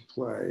joy to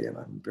play, and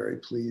I'm very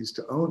pleased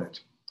to own it.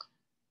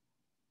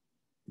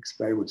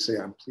 I would say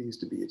I'm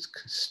pleased to be its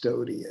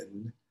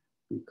custodian,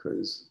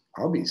 because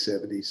I'll be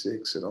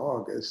 76 in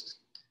August,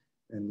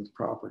 and with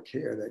proper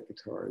care, that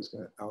guitar is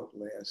going to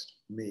outlast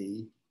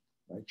me,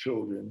 my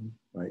children,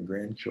 my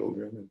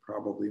grandchildren, and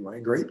probably my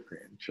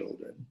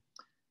great-grandchildren.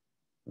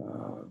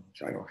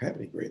 I don't have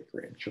any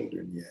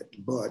great-grandchildren yet,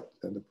 but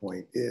the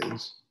point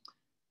is,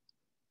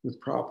 with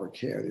proper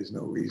care, there's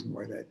no reason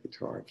why that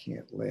guitar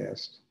can't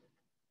last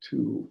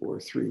 2 or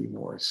 3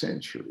 more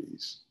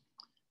centuries.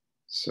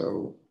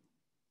 So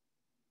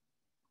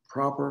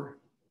proper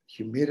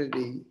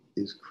humidity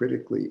is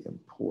critically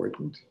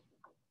important.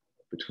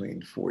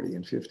 Between 40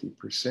 and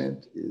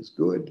 50% is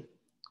good.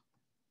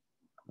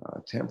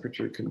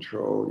 Temperature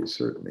control, you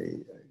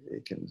certainly,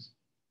 it can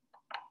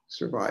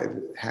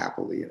survive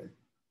happily in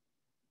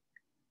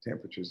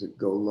temperatures that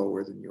go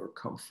lower than your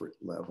comfort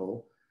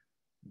level.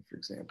 For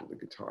example, the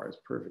guitar is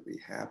perfectly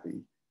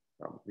happy,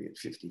 probably at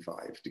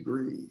 55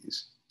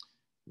 degrees,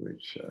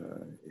 which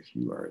if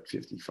you are at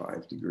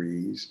 55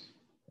 degrees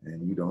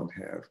and you don't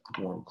have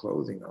warm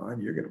clothing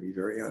on, you're going to be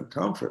very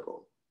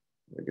uncomfortable.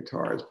 The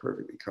guitar is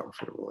perfectly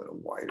comfortable in a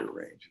wider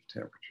range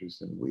of temperatures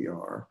than we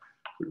are,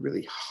 but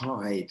really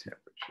high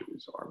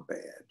temperatures are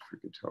bad for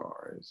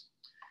guitars.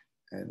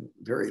 And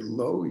very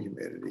low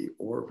humidity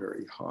or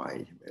very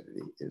high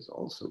humidity is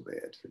also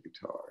bad for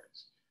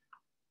guitars.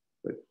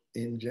 But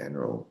in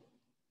general,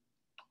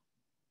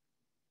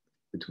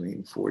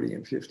 between 40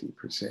 and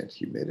 50%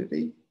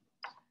 humidity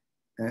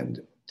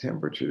and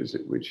temperatures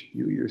at which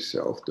you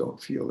yourself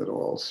don't feel at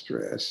all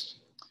stressed.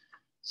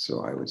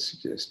 So I would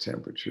suggest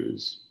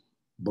temperatures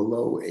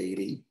below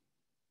 80,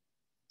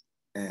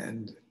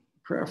 and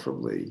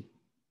preferably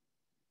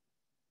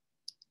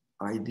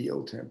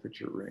ideal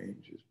temperature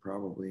range is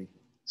probably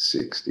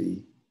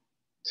 60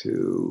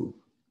 to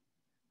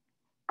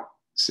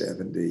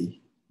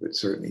 70, but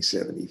certainly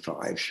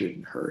 75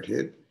 shouldn't hurt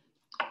it.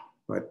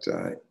 But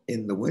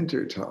in the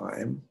winter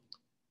time,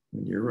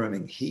 when you're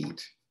running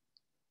heat,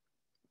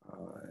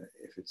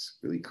 if it's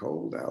really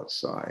cold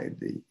outside,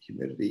 the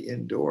humidity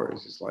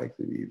indoors is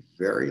likely to be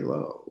very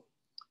low.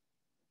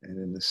 And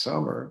in the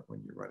summer,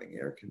 when you're running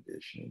air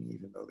conditioning,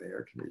 even though the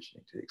air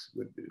conditioning takes a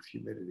good bit of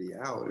humidity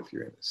out, if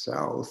you're in the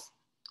south,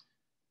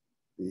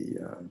 the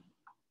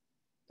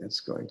that's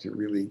going to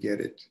really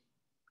get it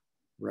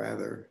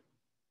rather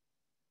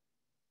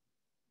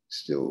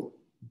still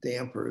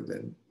damper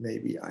than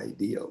maybe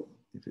ideal.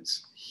 If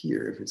it's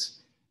here, if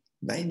it's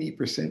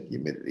 90%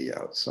 humidity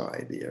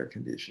outside, the air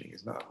conditioning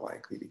is not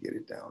likely to get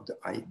it down to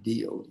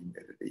ideal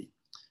humidity.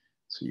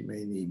 So you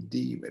may need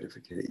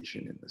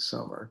dehumidification in the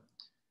summer.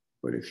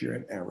 But if you're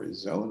in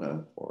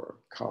Arizona or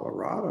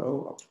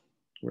Colorado,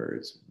 where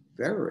it's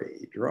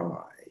very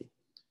dry,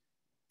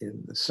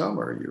 in the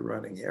summer you're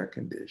running air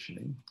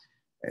conditioning,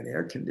 and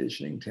air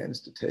conditioning tends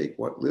to take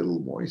what little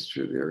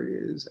moisture there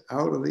is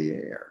out of the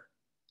air.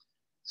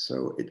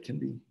 So it can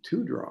be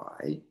too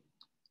dry.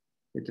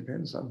 It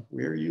depends on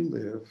where you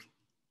live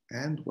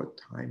and what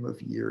time of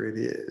year it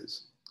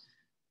is.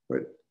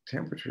 But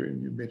temperature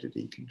and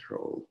humidity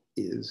control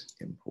is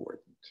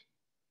important.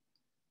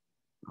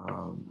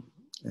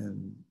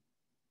 And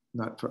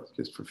not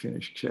just for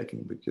finish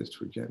checking, but just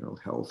for general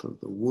health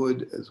of the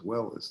wood as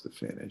well as the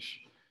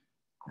finish,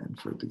 and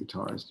for the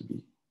guitars to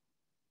be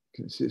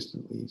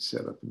consistently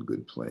set up in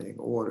good playing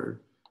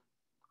order.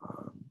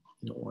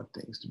 You don't want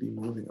things to be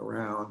moving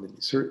around, and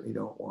you certainly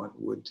don't want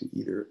wood to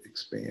either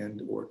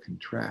expand or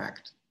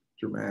contract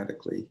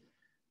dramatically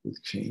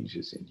with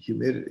changes in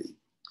humidity.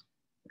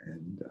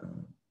 And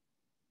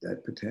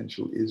that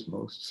potential is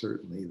most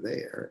certainly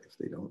there if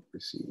they don't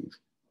receive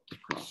the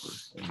proper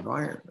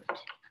environment.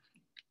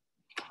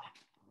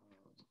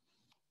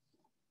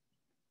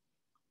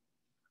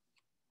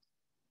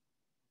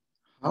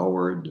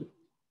 Howard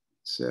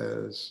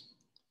says,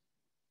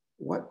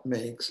 what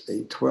makes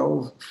a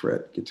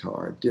 12-fret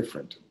guitar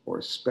different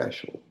or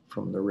special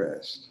from the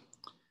rest?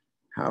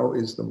 How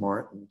is the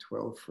Martin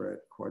 12-fret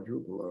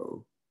quadruple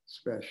O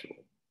special?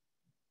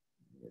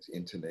 It's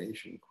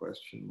intonation,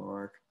 question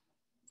mark.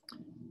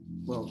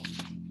 Well,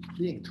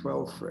 being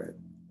 12-fret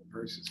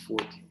versus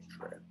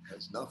 14-fret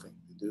has nothing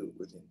to do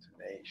with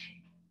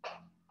intonation.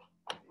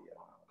 The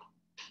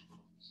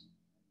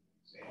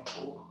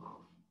example,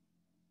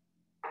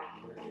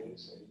 there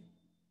is a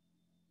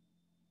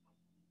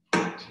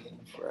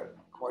 14-fret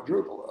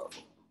quadruple O.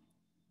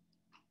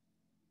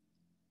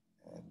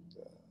 And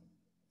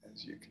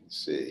as you can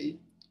see,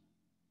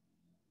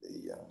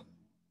 the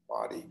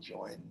body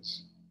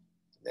joins,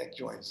 the neck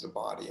joins the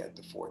body at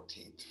the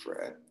 14th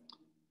fret.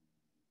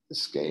 The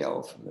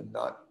scale from the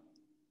nut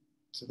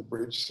to the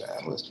bridge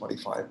saddle is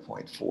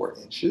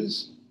 25.4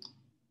 inches.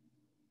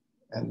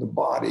 And the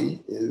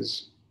body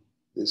is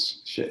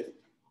this shape.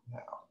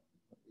 Now,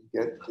 we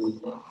get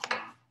the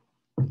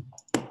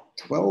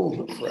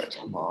 12-fret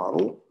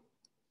model.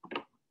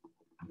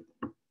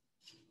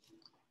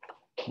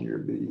 Here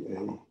be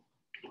a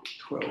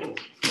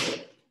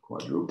 12-fret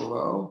quadruple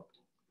O.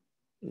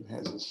 It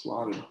has a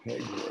slotted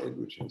peg head,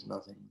 which has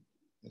nothing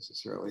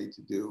necessarily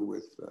to do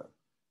with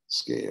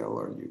scale,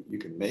 or you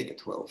can make a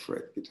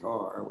 12-fret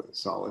guitar with a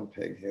solid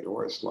peg head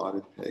or a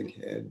slotted peg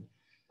head.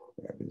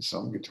 There have been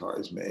some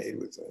guitars made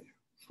with a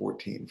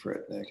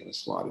 14-fret neck and a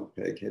slotted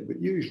peg head, but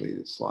usually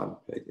the slotted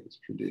peg head is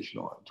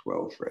traditional on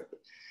 12-fret.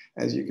 But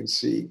as you can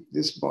see,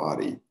 this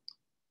body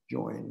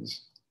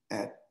joins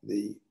at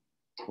the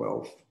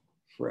 12th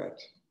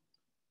fret,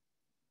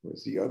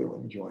 whereas the other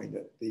one joined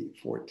at the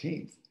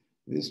 14th.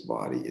 This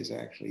body is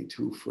actually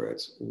 2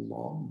 frets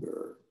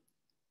longer.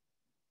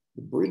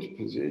 The bridge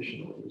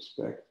position with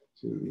respect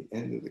to the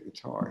end of the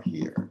guitar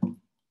here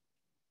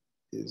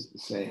is the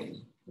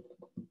same,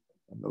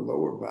 and the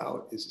lower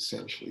bout is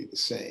essentially the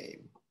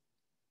same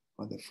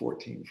on the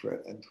 14th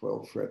fret and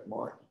 12th fret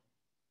Martin.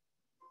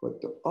 But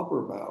the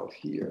upper bout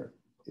here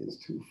is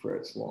 2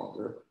 frets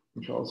longer,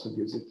 which also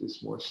gives it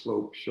this more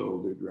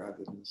slope-shouldered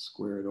rather than the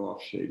squared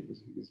off shape. If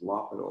you just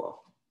lop it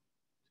off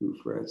 2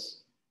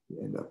 frets, you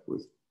end up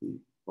with the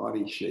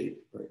body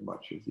shape very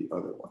much of the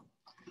other one.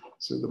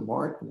 So the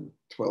Martin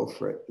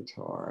 12-fret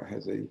guitar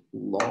has a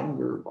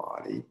longer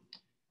body,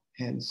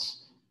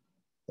 hence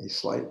a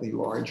slightly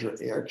larger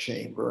air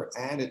chamber,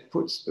 and it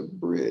puts the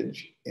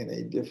bridge in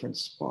a different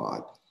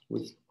spot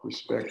with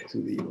respect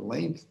to the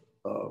length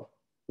of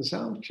the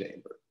sound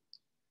chamber,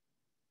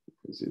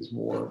 because there's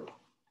more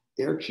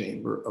air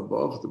chamber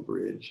above the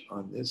bridge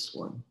on this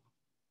one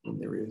than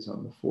there is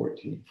on the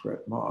 14th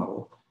fret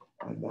model,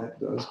 and that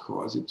does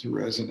cause it to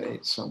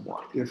resonate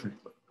somewhat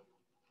differently.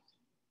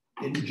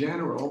 In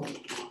general,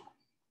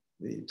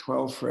 the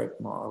 12-fret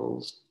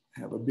models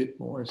have a bit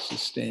more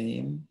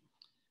sustain,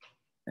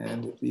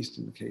 and at least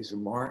in the case of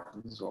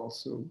Martins,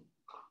 also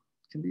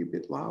can be a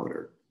bit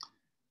louder,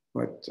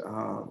 but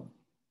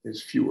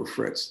there's fewer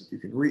frets that you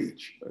can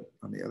reach. But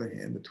on the other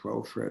hand, the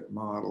 12-fret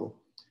model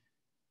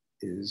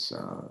is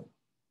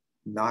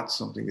not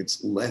something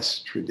that's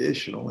less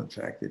traditional. In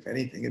fact, if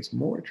anything, it's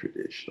more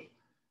traditional.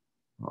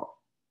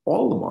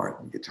 All the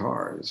Martin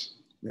guitars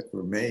that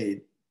were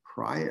made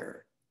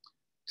prior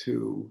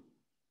to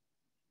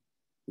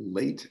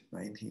late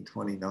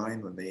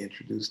 1929, when they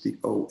introduced the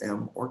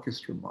OM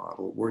orchestra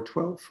model, were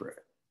 12-fret.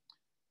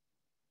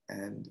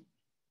 And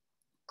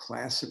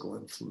classical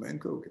and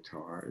flamenco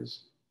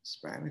guitars,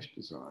 Spanish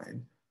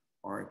design,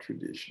 are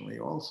traditionally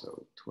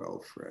also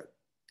 12 fret.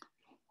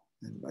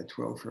 And by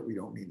 12 fret, we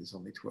don't mean there's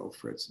only 12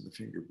 frets in the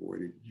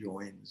fingerboard. It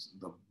joins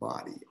the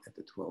body at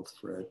the 12th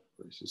fret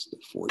versus the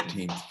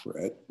 14th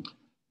fret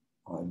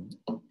on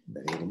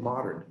many of the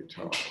modern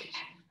guitars.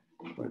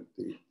 But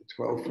the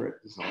 12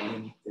 fret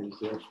design is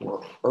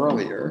therefore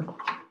earlier.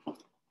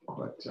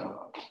 But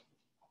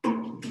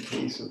in the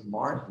case of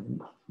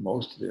Martin,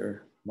 most of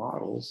their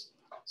models,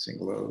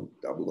 single O,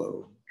 double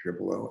O,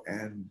 triple O,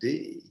 and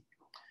D,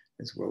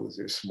 as well as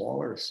their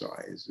smaller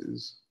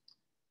sizes,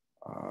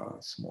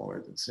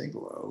 smaller than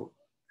single O,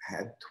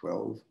 had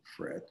 12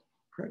 fret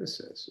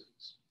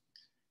predecessors.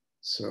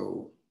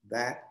 So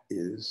that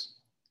is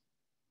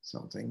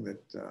something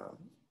that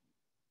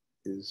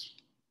is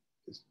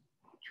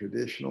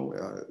traditional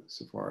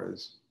so far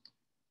as,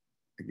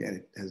 again,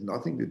 it has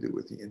nothing to do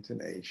with the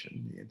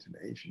intonation. The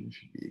intonation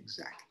should be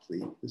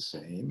exactly the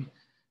same,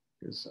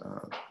 because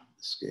the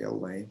scale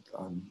length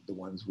on the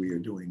ones we are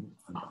doing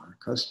on our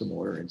custom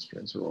order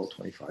instruments are all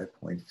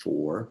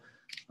 25.4.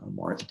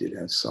 Martin did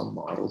have some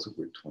models that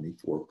were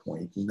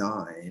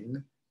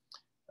 24.9.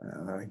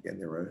 Again,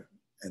 there are,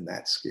 and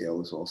that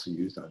scale is also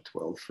used on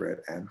 12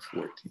 fret and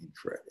 14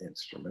 fret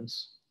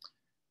instruments,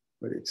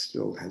 but it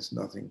still has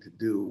nothing to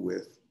do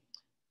with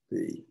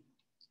the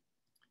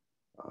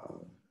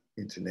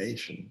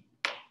intonation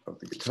of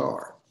the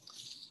guitar.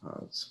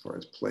 As far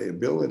as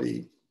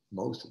playability,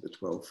 most of the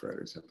 12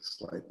 fretters have a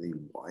slightly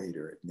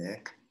wider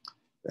neck.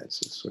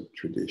 That's a sort of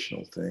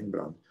traditional thing,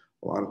 but on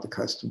a lot of the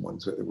custom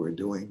ones that we're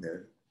doing,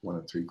 they're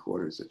 1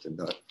 3/4 at the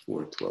nut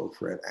for 12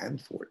 fret and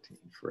 14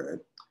 fret.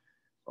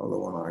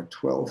 Although on our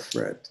 12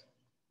 fret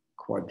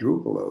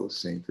quadruple O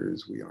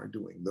sinkers, we are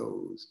doing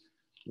those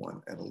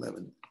 1 and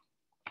 11,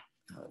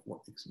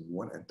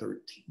 1 and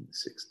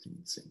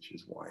 13/16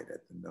 inches wide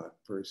at the nut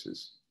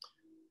versus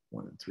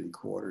 1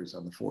 3/4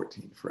 on the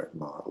 14 fret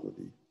model of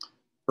the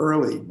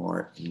early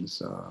Martins,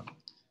 the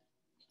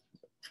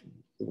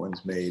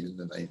ones made in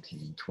the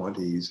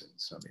 1920s and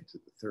some into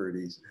the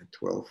 30s, and had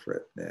 12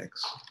 fret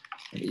necks,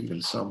 and even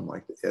some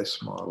like the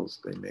S models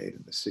they made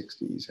in the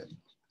 60s and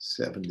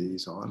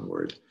 70s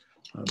onward.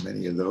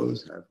 Many of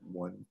those have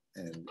 1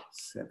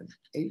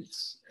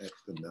 7/8 at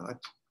the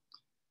nut.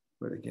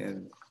 But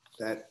again,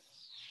 that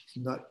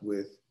nut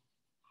width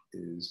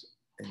is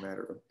a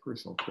matter of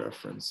personal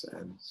preference,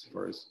 and as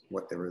far as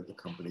whatever the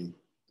company,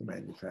 the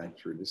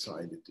manufacturer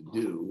decided to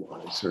do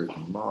on a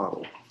certain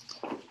model.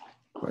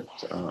 But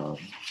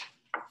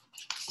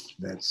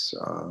that's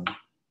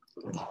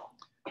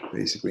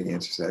basically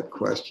answers that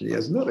question. He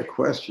has another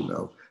question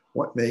though.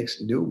 What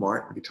makes new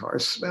Martin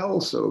guitars smell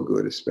so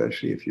good,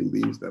 especially if you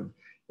leave them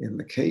in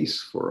the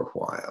case for a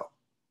while?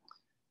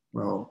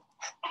 Well,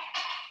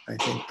 I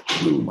think the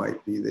clue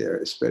might be there,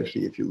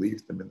 especially if you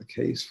leave them in the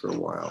case for a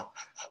while.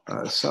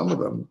 Some of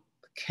them,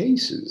 the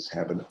cases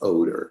have an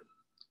odor,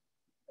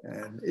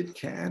 and it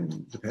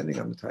can, depending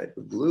on the type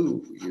of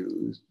glue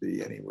used,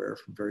 be anywhere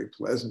from very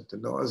pleasant to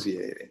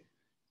nauseating.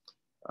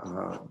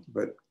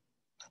 But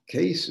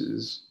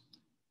cases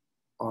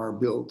are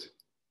built,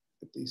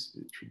 at least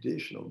the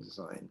traditional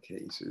design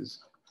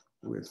cases,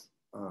 with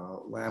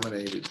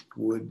laminated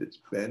wood that's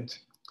bent,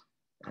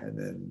 and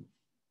then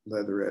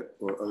leatherette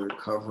or other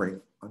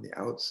covering on the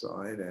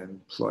outside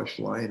and plush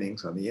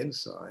linings on the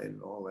inside,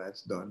 and all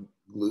that's done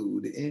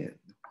glued in.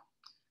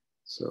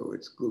 So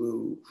it's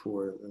glue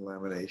for the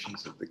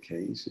laminations of the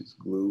case, it's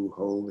glue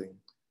holding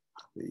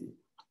the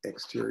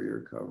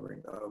exterior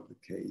covering of the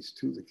case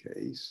to the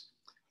case,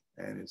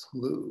 and it's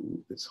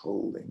glue that's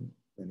holding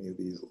many of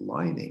these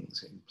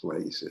linings in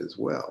place as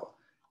well.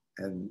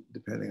 And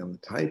depending on the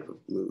type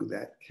of glue,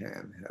 that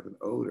can have an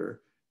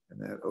odor, and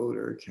that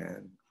odor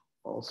can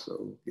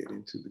also get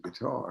into the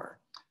guitar.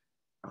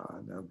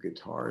 Now,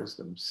 guitars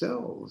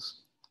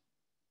themselves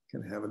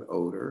can have an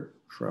odor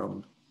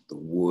from the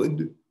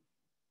wood,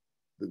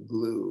 the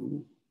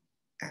glue,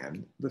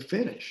 and the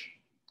finish.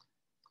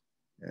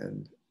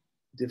 And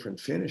different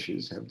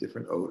finishes have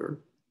different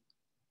odor,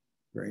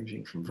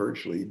 ranging from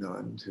virtually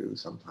none to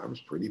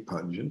sometimes pretty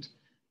pungent.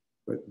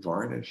 But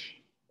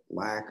varnish,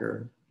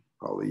 lacquer,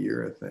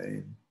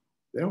 polyurethane,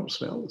 they don't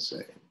smell the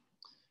same.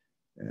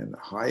 And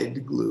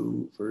hide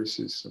glue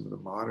versus some of the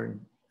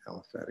modern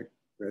aliphatic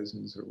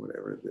resins or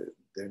whatever,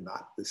 they're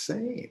not the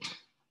same.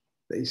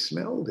 They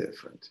smell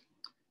different.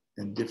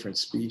 And different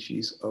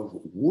species of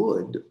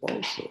wood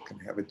also can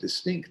have a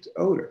distinct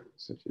odor,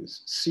 such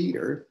as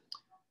cedar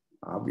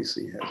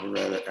obviously has a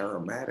rather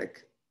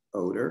aromatic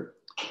odor.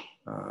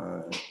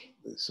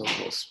 The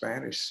so-called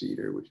Spanish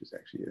cedar, which is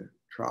actually a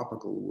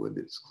tropical wood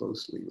that's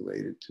closely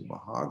related to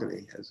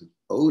mahogany, has an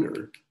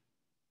odor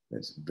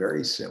that's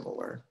very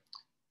similar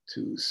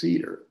to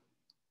cedar.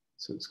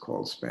 So it's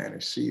called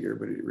Spanish cedar,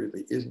 but it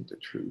really isn't a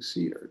true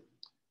cedar.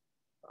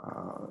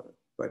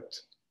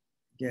 But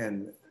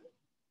again,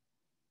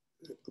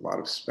 a lot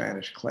of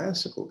Spanish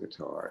classical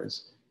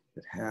guitars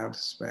that have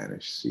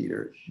Spanish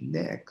cedar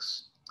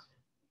necks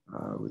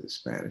with a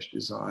Spanish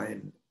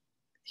design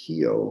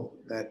heel,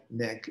 that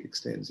neck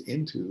extends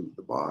into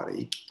the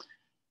body,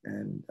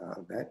 and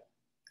that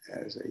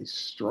has a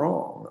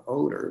strong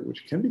odor,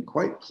 which can be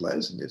quite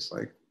pleasant. It's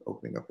like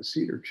opening up a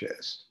cedar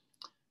chest.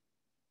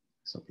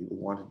 Some people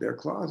wanted their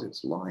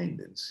closets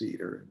lined in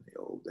cedar in the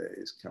old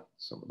days, kept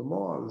some of the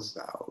moths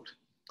out.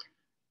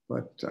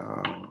 But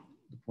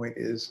the point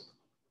is,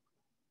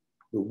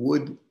 the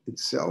wood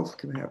itself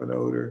can have an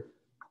odor,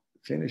 the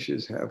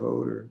finishes have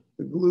odor,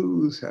 the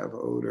glues have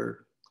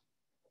odor,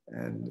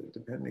 and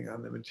depending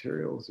on the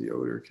materials, the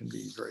odor can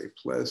be very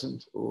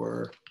pleasant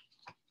or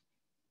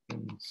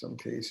in some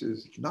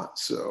cases not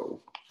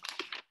so.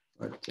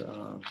 But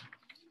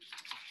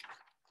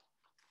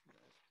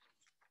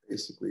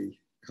basically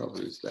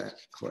covers that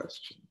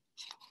question.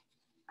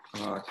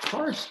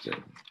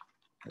 Karsten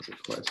has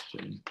a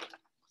question.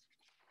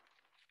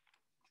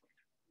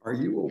 Are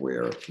you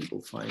aware of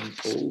people finding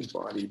old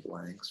body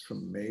blanks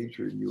from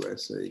major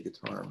USA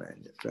guitar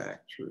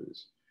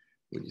manufacturers?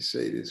 Would you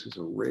say this was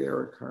a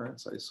rare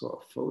occurrence? I saw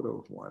a photo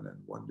of one and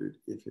wondered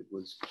if it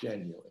was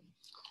genuine.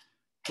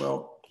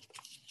 Well,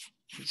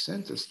 he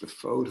sent us the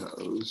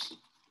photos,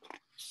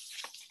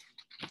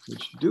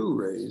 which do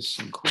raise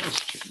some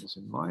questions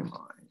in my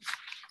mind.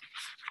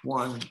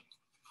 One,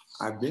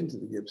 I've been to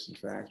the Gibson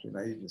factory and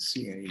I didn't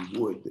see any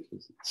wood that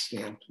was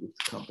stamped with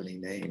the company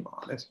name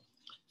on it.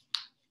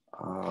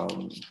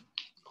 Of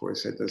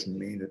course, that doesn't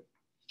mean that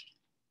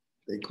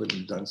they couldn't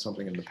have done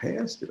something in the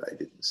past that I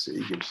didn't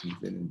see. Gibson's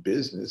been in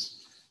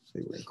business.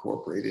 They were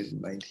incorporated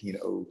in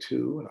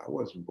 1902, and I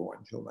wasn't born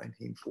until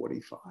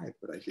 1945,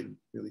 but I didn't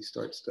really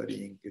start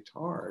studying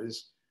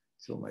guitars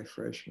until my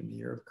freshman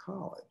year of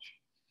college.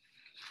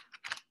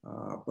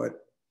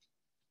 But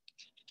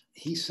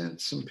he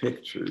sent some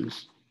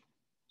pictures,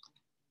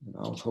 and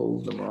I'll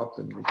hold them up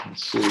and we can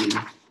see.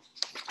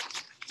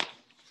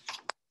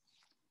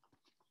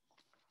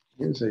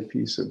 Here's a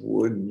piece of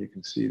wood, and you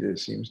can see there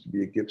seems to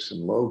be a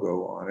Gibson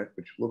logo on it,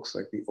 which looks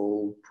like the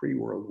old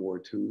pre-World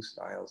War II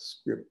style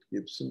script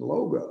Gibson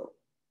logo.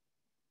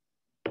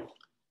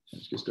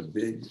 It's just a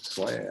big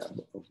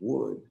slab of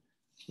wood,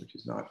 which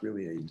is not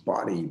really a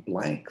body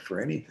blank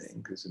for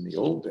anything, because in the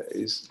old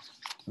days,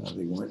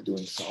 they weren't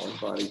doing solid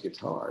body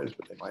guitars,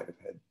 but they might have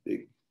had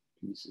big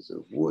pieces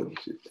of wood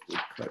that they would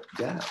cut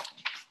down.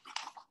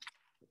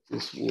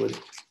 This wood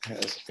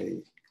has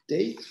a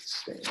date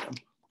stamp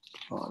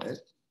on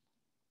it,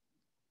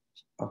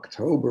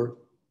 October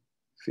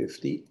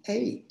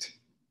 58.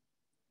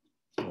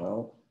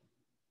 Well,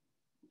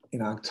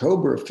 in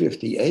October of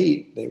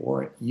 58, they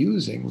weren't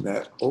using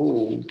that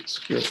old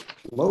script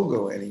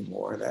logo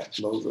anymore. That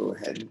logo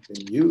hadn't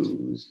been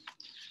used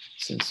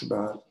since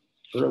about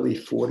early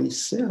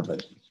 47.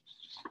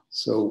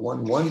 So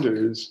one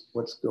wonders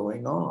what's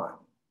going on.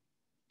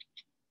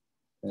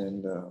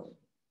 And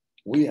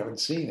we haven't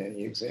seen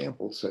any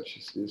examples such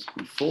as this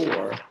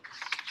before.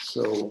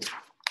 So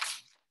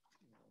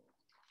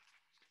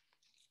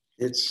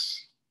it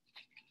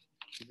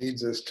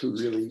leads us to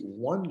really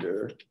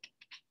wonder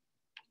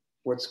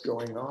what's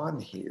going on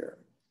here.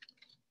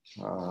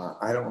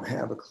 I don't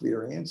have a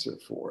clear answer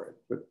for it,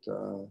 but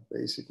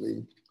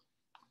basically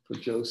for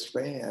Joe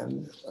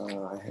Spann,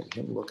 I had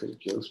him look at it.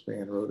 Joe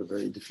Spann wrote a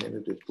very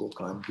definitive book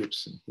on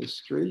Gibson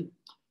history,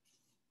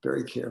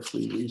 very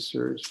carefully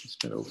researched. He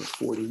spent over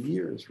 40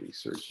 years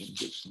researching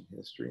Gibson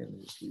history,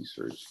 and his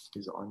research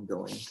is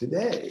ongoing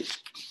today.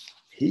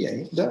 He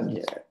ain't done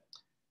yet.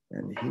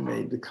 And he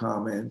made the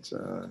comment,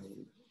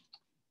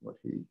 what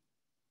he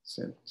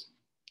sent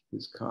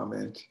his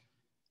comment,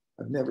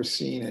 I've never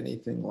seen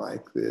anything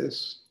like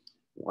this.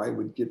 Why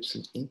would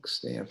Gibson ink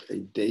stamp a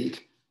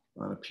date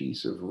on a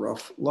piece of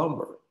rough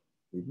lumber?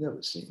 We've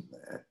never seen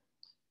that.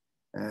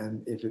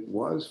 And if it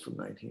was from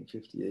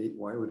 1958,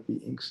 why would it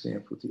be ink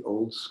stamped with the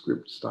old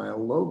script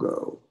style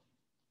logo?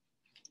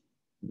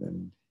 And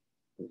then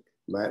the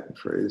Latin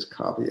phrase,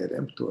 caveat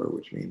emptor,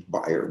 which means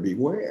buyer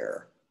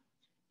beware.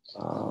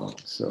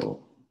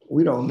 So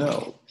we don't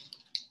know.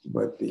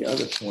 But the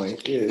other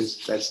point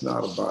is that's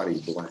not a body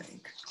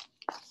blank.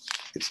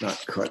 It's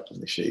not cut in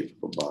the shape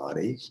of a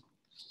body.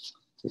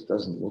 It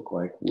doesn't look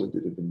like wood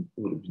that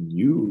would have been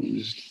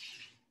used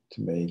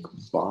to make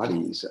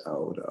bodies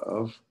out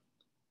of.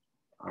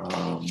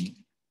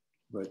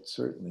 But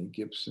certainly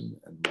Gibson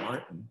and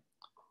Martin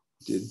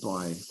did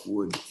buy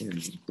wood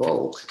in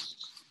bulk,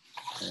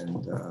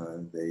 and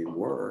they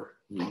were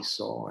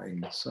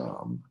resawing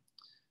some.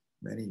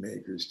 Many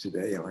makers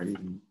today aren't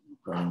even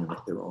running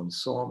their own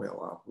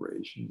sawmill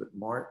operation, but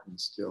Martin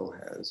still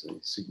has a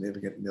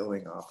significant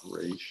milling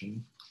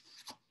operation,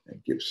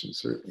 and Gibson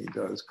certainly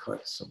does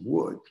cut some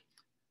wood.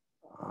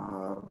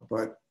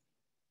 But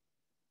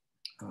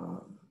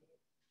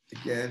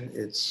again,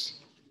 it's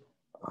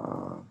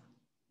a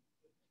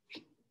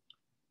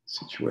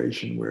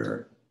situation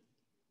where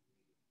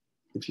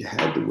if you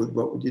had the wood,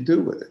 what would you do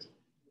with it?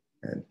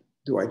 And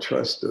do I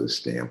trust those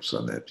stamps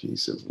on that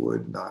piece of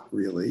wood? Not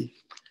really.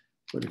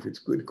 But if it's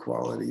good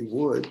quality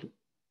wood,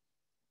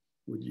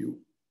 would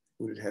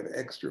it have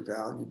extra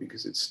value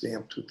because it's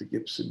stamped with the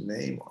Gibson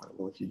name on it?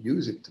 Well, if you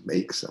use it to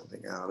make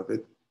something out of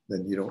it,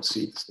 then you don't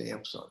see the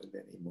stamps on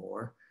it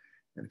anymore.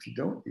 And if you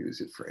don't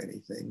use it for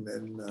anything,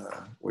 then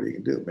what are you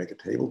gonna do? Make a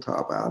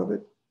tabletop out of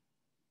it?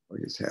 Or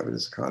just have it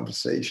as a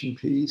conversation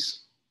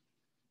piece?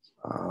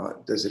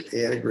 Does it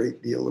add a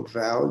great deal of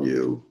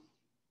value?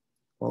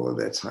 All of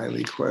that's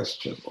highly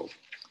questionable.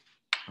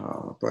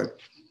 But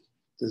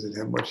does it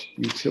have much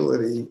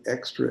utility,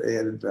 extra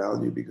added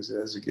value because it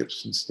has a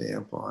Gibson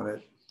stamp on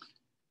it?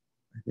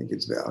 I think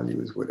its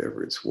value is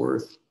whatever it's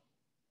worth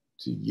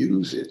to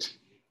use it.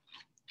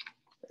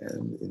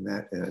 And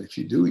if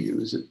you do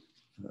use it,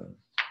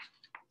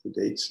 the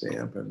date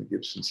stamp and the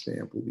Gibson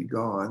stamp will be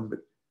gone. But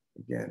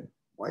again,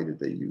 why did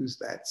they use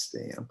that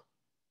stamp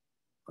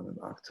on an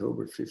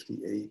October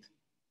 58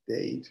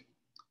 date?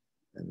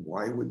 And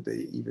why would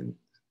they even,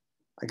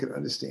 I could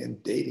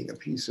understand dating a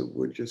piece of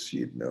wood just so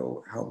you'd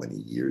know how many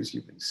years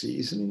you've been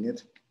seasoning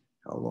it,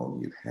 how long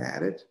you've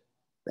had it.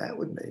 That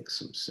would make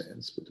some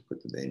sense, but to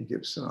put the name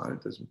Gibson on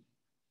it doesn't,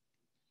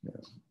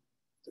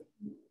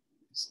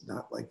 it's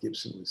not like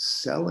Gibson was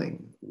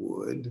selling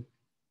wood,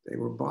 they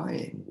were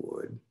buying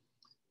wood.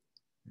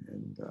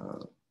 And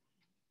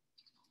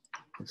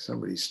if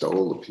somebody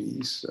stole a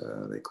piece,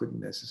 they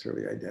couldn't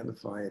necessarily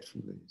identify it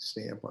from the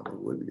stamp on the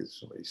wood because if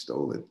somebody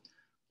stole it,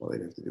 all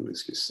they'd have to do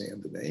is just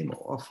sand the name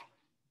off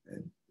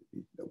and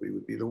nobody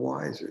would be the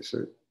wiser.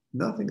 So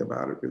nothing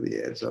about it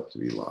really adds up to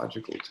be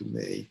logical to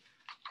me.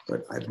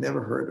 But I've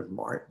never heard of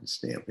Martin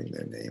stamping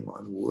their name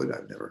on wood.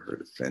 I've never heard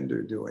of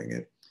Fender doing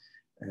it.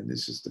 And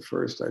this is the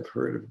first I've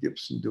heard of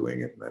Gibson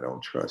doing it, and I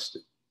don't trust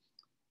it.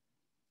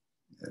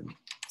 And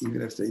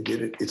even if they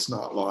did it, it's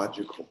not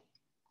logical.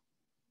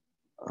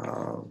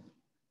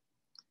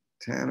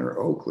 Tanner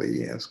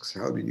Oakley asks,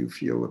 how do you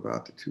feel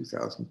about the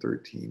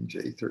 2013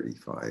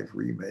 J35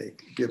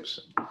 remake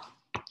Gibson?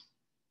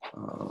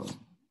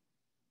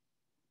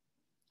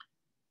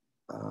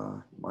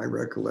 My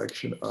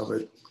recollection of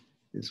it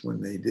is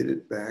when they did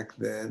it back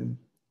then,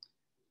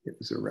 it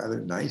was a rather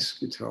nice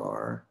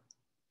guitar,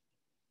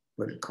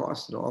 but it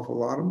cost an awful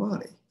lot of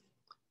money.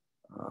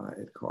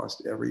 It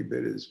cost every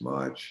bit as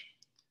much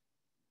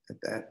at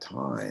that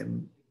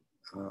time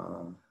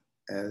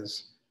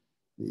as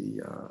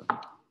the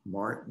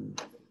Martin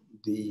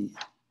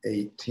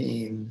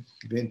D18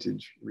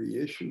 vintage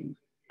reissue.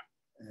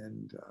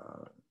 And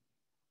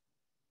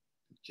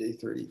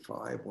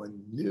J35,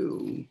 when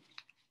new,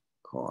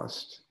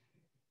 cost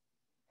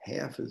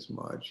half as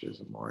much as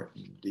a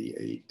Martin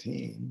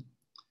D18.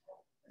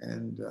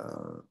 And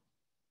the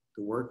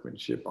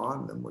workmanship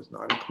on them was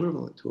not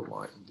equivalent to a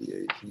Martin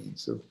D18.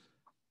 So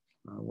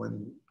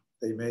when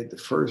they made the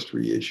first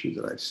reissue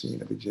that I've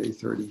seen of a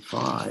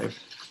J35,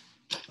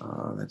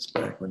 that's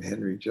back when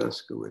Henry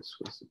Juskowitz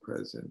was the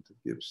president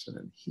of Gibson,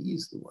 and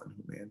he's the one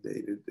who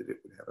mandated that it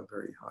would have a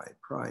very high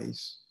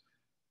price.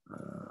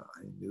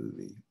 I knew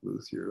the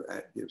luthier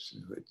at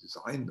Gibson who had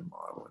designed the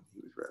model, and he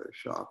was rather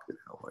shocked at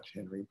how much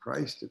Henry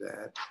priced it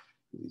at,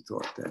 because he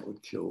thought that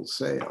would kill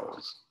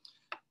sales.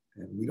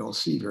 And we don't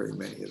see very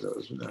many of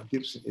those. Now,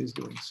 Gibson is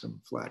doing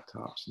some flat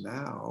tops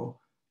now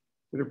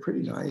that are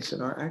pretty nice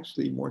and are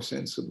actually more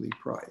sensibly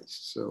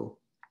priced. So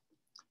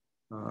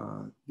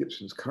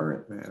Gibson's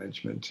current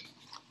management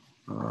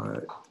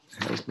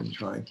has been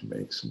trying to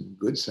make some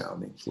good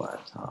sounding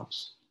flat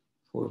tops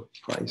for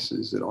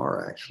prices that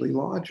are actually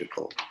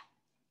logical.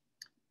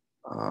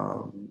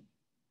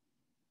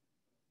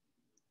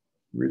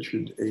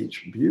 Richard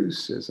H.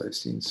 Buse says, I've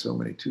seen so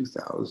many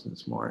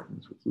 2000s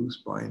Martins with loose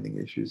binding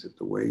issues at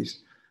the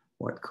waist.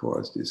 What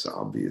caused this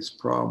obvious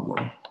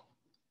problem?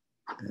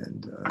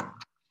 And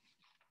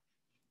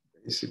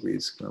basically,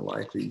 it's going to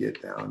likely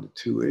get down to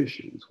two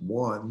issues.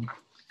 One,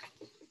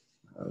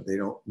 they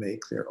don't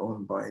make their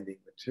own binding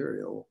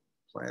material,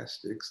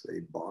 plastics, they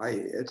buy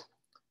it.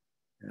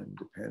 And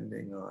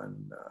depending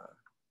on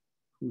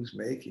who's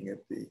making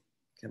it, the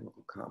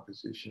chemical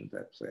composition of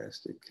that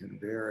plastic can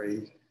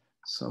vary.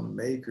 Some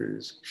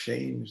makers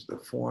change the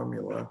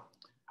formula,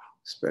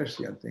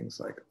 especially on things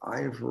like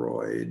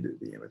Ivoroid,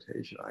 the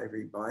imitation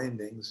ivory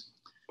bindings.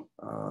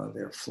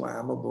 They're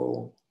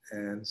flammable,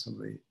 and some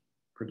of the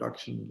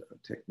production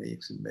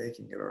techniques in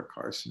making it are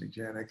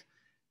carcinogenic,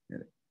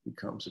 and it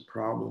becomes a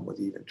problem with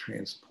even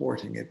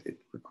transporting it. It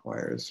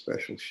requires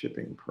special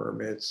shipping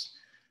permits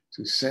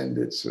to send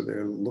it, so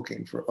they're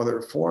looking for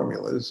other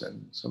formulas,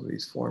 and some of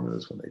these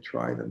formulas, when they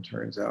try them,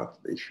 turns out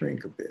that they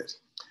shrink a bit.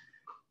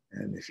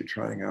 And if you're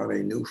trying out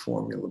a new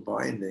formula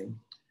binding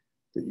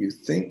that you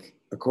think,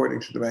 according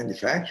to the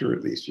manufacturer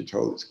at least, you're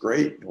told it's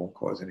great, it won't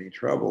cause any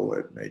trouble,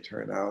 it may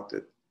turn out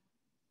that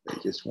they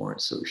just weren't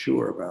so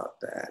sure about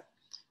that.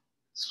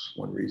 It's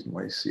one reason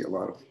why you see a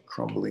lot of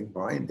crumbling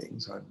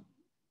bindings on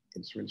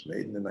instruments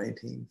made in the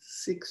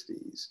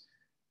 1960s,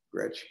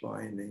 Gretsch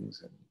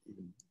bindings, and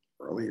even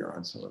earlier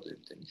on some of the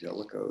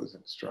Angelicos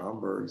and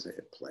Strombergs, they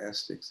had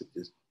plastics that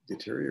just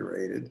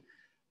deteriorated.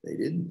 They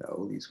didn't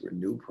know these were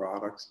new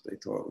products. They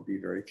thought would be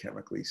very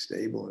chemically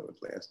stable and it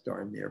would last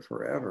darn near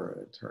forever.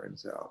 And it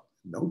turns out,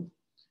 nope,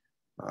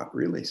 not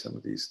really. Some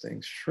of these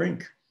things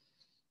shrink.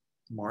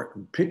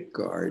 Martin pick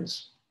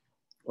guards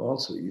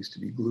also used to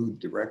be glued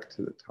direct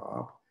to the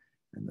top.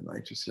 and the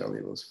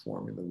nitrocellulose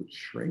formula would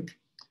shrink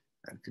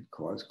and could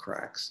cause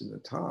cracks in the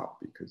top,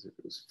 because if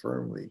it was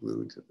firmly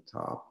glued to the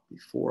top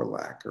before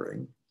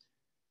lacquering,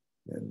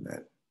 then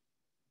that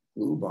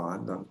glue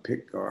bond on the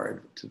pick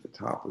guard to the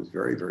top was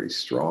very, very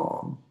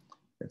strong.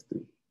 If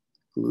the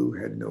glue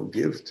had no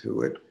give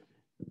to it,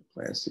 and the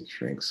plastic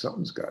shrinks,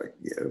 something's got to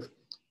give.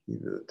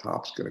 Either the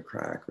top's going to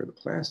crack or the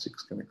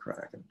plastic's going to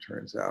crack. And it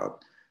turns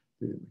out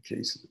that in the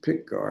case of the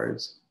pick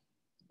guards,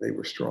 they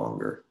were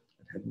stronger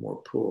and had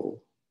more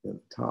pull than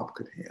the top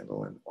could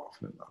handle, and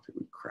often enough it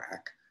would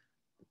crack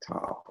the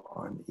top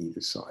on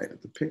either side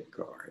of the pick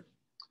guard.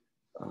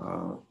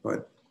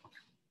 But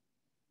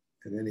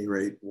at any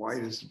rate, why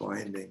does the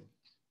binding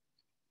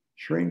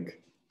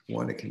shrink?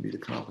 One, it can be the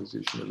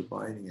composition of the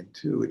binding, and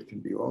two, it can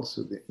be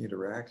also the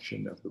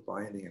interaction of the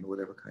binding and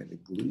whatever kind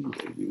of glue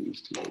they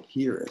use to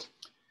adhere it.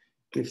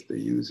 If they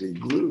use a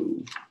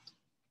glue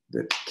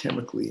that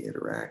chemically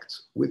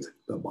interacts with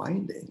the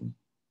binding,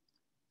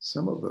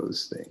 some of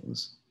those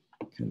things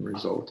can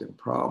result in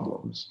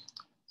problems.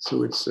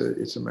 So it's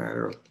a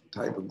matter of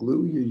type of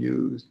glue you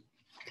use,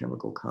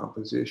 chemical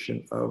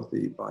composition of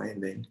the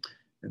binding,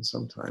 and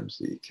sometimes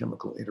the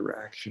chemical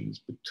interactions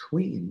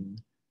between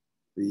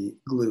the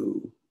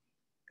glue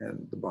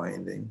and the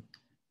binding,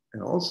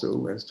 and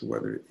also as to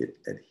whether it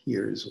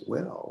adheres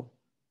well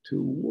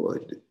to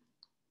wood.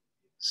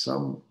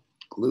 Some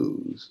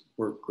glues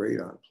work great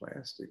on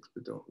plastics,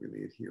 but don't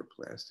really adhere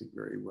plastic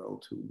very well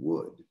to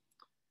wood.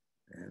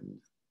 And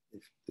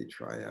if they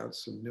try out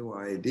some new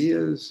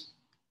ideas,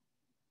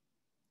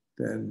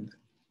 then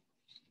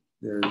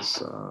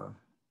there's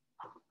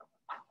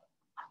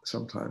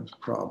sometimes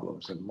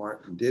problems. And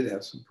Martin did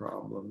have some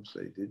problems.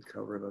 They did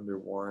cover it under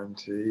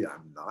warranty.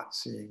 I'm not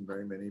seeing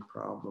very many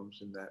problems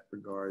in that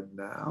regard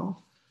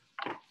now.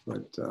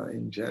 But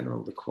in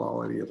general, the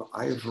quality of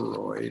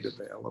Ivoroid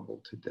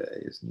available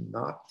today is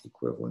not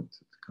equivalent to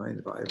the kind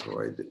of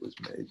Ivoroid that was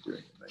made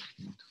during the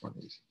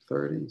 1920s and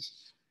 30s.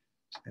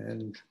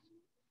 And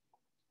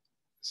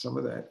some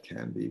of that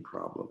can be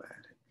problematic.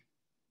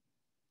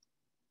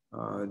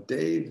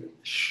 Dave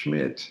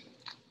Schmidt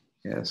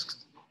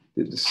asked,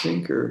 did the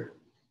sinker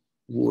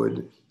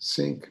wood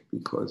sink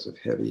because of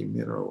heavy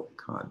mineral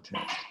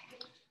content?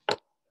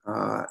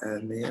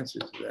 And the answer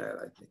to that,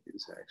 I think,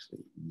 is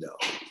actually no.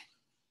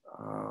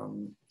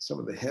 Some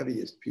of the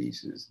heaviest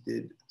pieces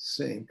did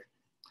sink,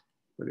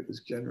 but it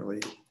was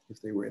generally,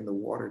 if they were in the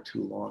water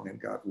too long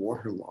and got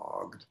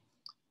waterlogged,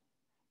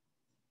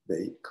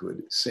 they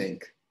could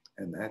sink.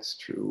 And that's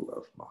true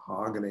of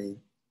mahogany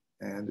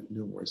and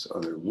numerous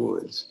other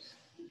woods.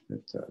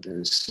 That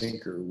there's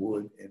sinker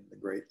wood in the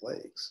Great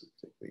Lakes,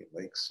 particularly in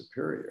Lake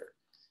Superior.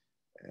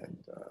 And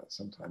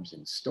sometimes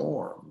in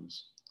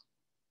storms,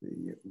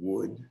 the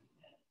wood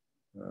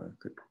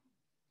could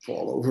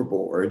fall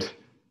overboard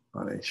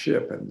on a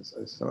ship. And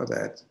some of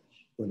that,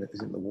 when it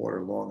was in the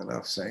water long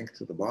enough, sank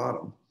to the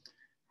bottom.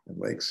 And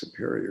Lake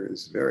Superior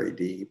is very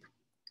deep.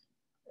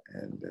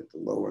 And at the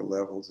lower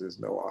levels, there's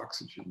no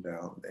oxygen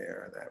down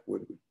there. And that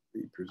wood would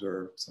be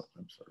preserved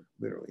sometimes for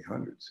literally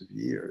hundreds of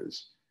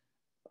years.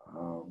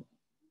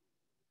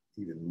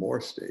 Even more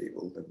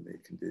stable than the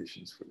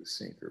conditions for the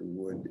sinker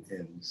wood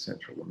in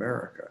Central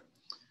America.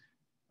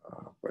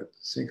 But the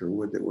sinker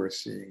wood that we're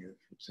seeing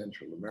from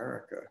Central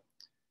America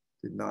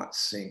did not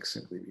sink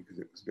simply because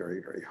it was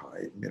very, very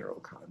high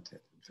mineral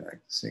content. In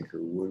fact, the sinker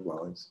wood,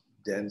 while it's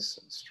dense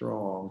and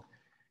strong,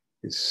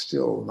 is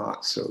still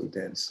not so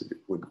dense that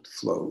it wouldn't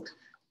float.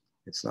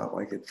 It's not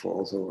like it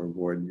falls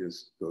overboard and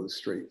just goes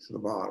straight to the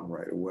bottom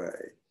right away.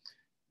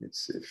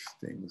 It's if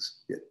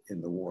things get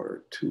in the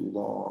water too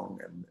long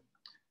and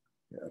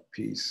a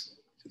piece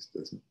just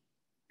doesn't,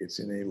 it's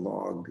in a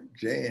log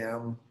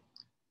jam.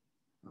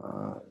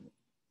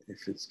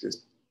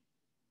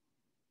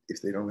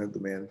 If they don't have the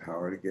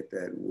manpower to get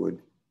that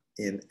wood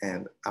in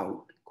and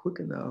out quick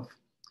enough,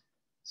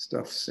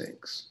 stuff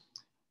sinks.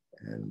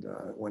 And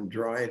when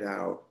dried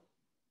out,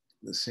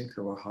 the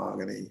sinker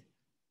mahogany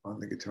on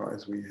the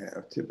guitars we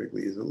have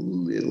typically is a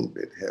little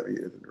bit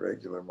heavier than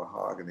regular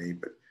mahogany,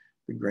 but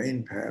the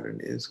grain pattern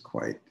is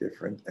quite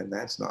different, and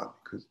that's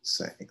not because it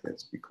sank,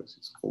 that's because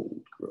it's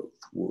old growth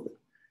wood.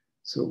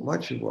 So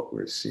much of what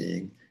we're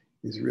seeing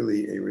is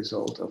really a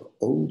result of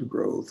old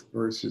growth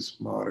versus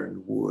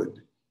modern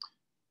wood,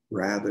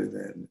 rather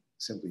than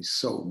simply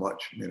so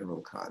much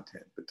mineral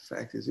content. But the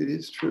fact is, it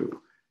is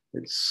true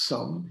that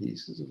some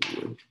pieces of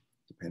wood,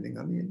 depending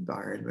on the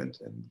environment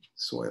and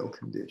soil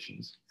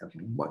conditions, have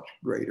much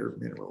greater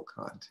mineral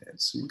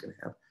content. So you can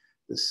have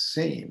the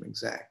same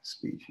exact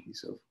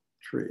species of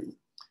tree.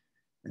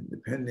 And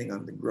depending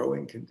on the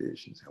growing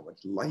conditions, how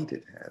much light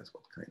it has,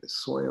 what kind of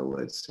soil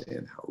it's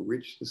in, how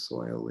rich the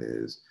soil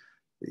is,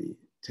 the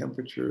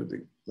temperature,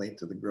 the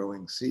length of the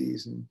growing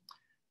season,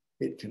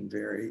 it can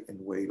vary in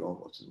weight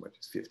almost as much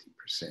as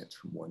 50%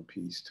 from one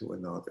piece to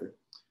another.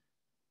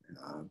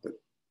 But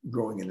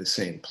growing in the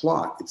same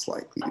plot, it's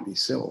likely to be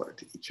similar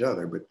to each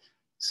other, but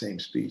same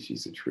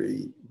species of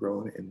tree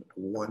grown in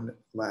one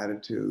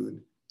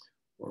latitude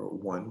or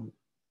one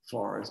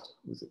forest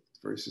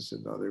versus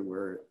another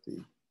where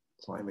the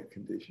climate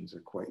conditions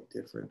are quite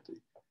different. The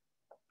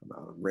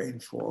amount of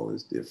rainfall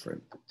is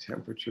different. The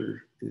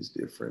temperature is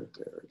different.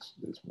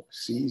 There's more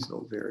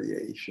seasonal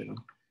variation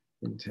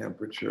in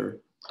temperature.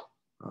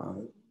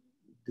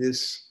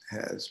 This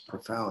has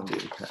profound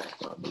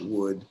impact on the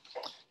wood.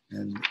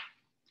 And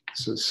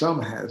so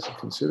some has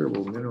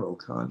considerable mineral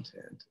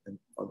content and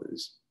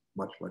others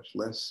much, much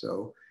less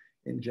so.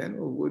 In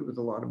general, wood with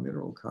a lot of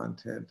mineral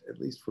content, at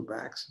least for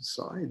backs and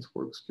sides,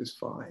 works just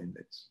fine.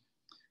 It's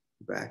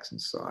backs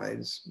and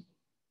sides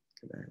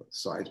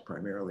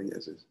primarily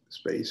as a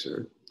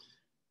spacer.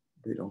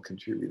 They don't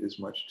contribute as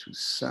much to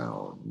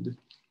sound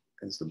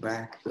as the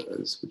back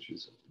does, which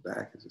is the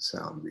back is a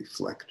sound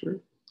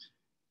reflector.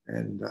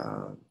 And,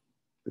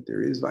 but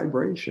there is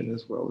vibration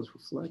as well as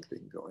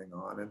reflecting going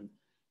on. And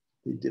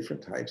the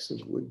different types of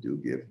wood do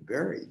give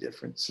very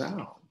different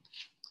sound.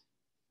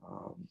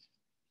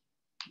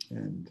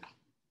 And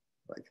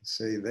what I can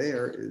say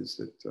there is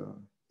that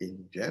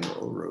in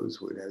general,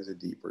 rosewood has a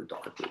deeper,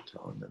 darker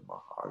tone than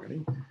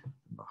mahogany.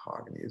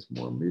 Mahogany is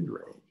more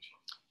mid-range.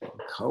 And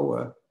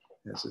koa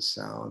has a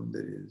sound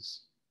that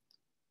is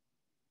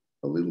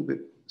a little bit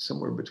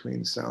somewhere between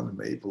the sound of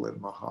maple and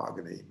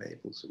mahogany.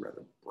 Maple's a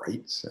rather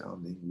bright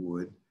sounding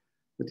wood,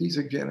 but these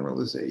are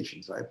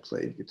generalizations. I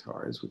played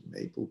guitars with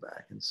maple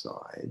back and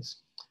sides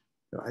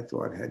that I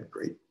thought had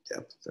great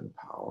depth and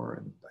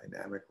power and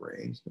dynamic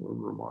range that were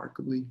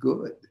remarkably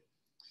good.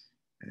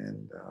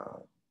 And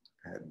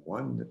I had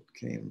one that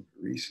came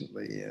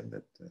recently in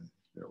that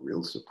a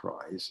real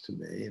surprise to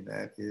me, and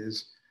that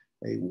is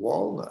a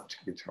walnut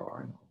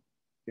guitar. And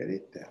I'll get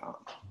it down.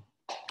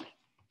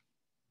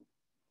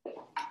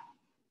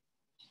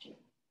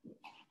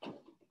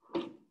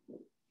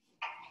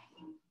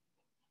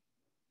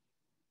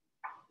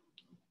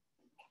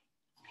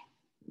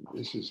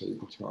 This is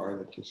a guitar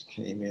that just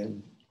came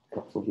in a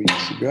couple of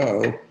weeks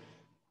ago,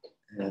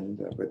 and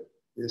but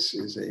this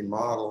is a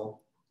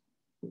model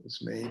that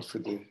was made for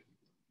the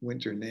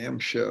Winter NAMM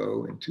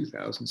show in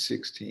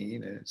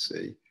 2016, and it's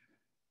a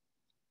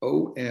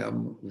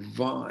OM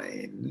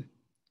Vine,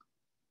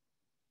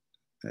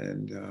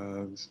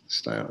 and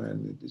style,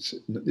 and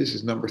this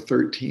is number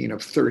 13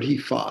 of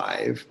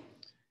 35.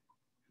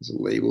 It's a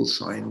label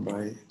signed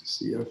by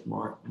C.F.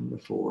 Martin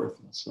IV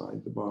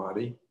inside the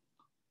body.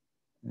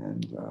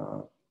 And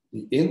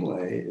the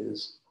inlay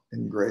is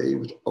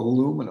engraved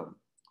aluminum.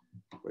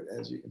 But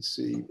as you can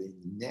see, the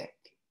neck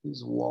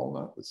is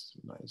walnut with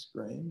some nice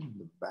grain.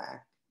 The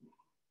back,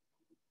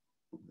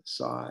 the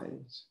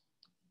sides,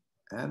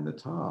 and the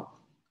top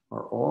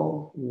are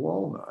all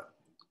walnut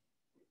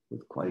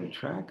with quite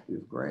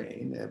attractive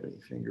grain, ebony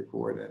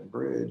fingerboard and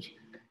bridge.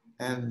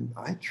 And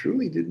I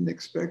truly didn't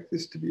expect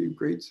this to be a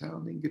great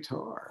sounding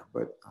guitar,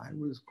 but I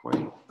was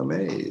quite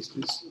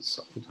amazed. This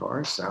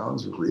guitar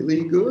sounds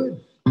really good.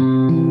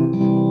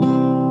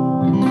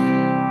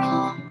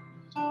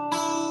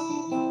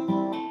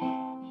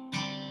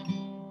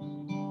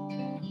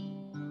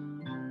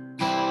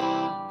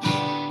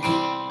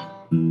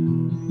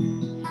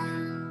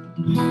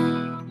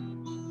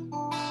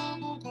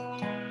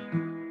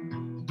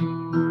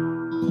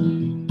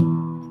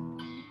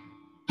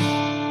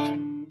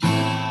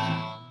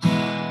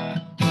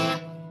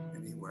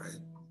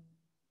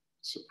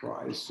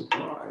 Surprise,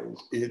 surprise,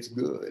 it's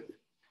good.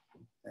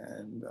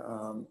 And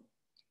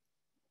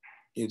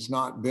it's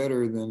not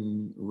better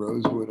than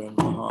rosewood and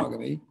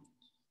mahogany,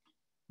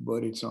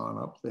 but it's on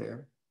up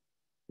there.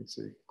 It's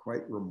a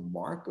quite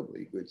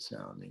remarkably good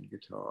sounding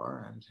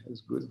guitar and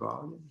has good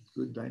volume,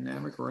 good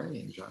dynamic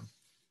range. I'm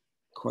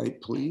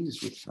quite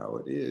pleased with how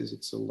it is.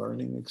 It's a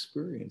learning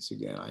experience.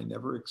 Again, I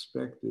never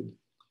expected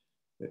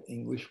that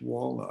English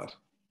walnut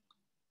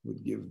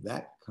would give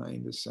that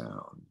kind of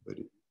sound, but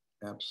it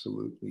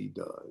absolutely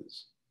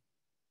does.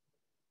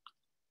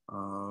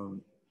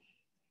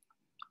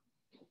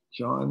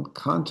 John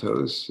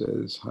Contos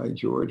says, hi,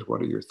 George,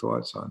 what are your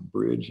thoughts on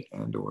bridge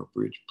and or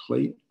bridge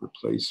plate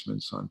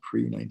replacements on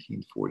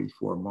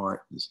pre-1944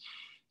 Martins?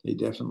 They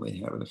definitely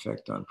have an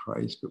effect on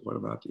price, but what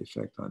about the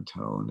effect on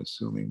tone,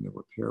 assuming the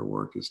repair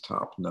work is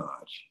top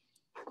notch?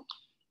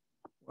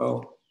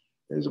 Well,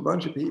 there's a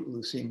bunch of people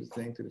who seem to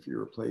think that if you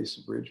replace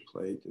a bridge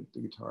plate, that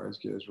the guitar is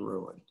just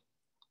ruined.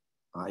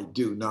 I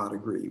do not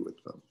agree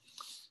with them.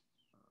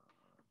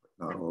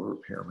 But not all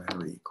repairmen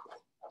are equal.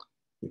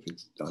 If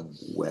it's done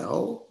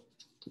well,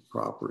 to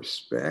proper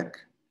spec,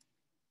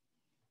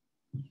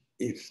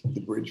 if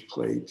the bridge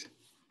plate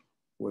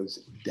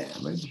was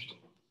damaged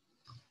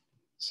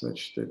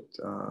such that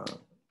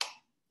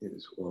it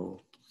is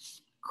well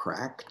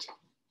cracked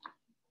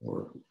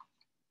or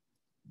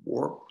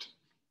warped,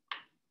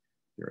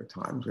 there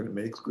are times when it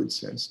makes good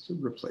sense to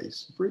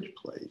replace the bridge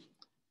plate.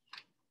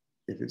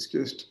 If it's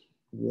just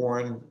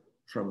worn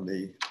from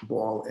the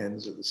ball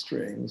ends of the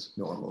strings,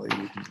 normally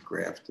you can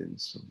graft in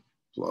some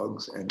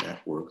plugs and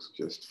that works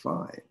just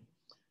fine.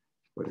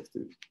 But if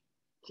the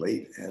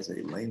plate has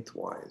a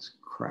lengthwise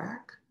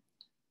crack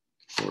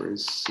or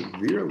is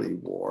severely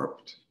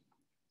warped,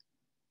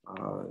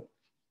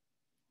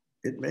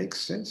 it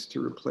makes sense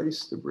to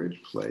replace the bridge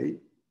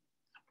plate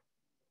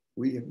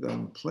we have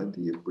done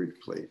plenty of bridge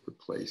plate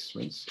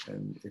replacements,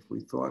 and if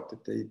we thought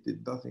that they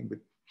did nothing but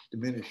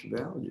diminish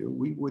value,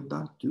 we would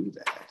not do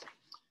that.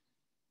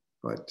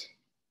 But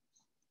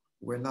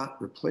we're not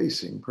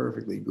replacing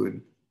perfectly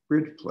good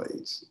bridge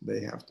plates. They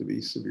have to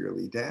be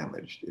severely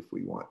damaged if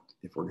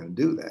we're going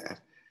to do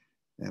that.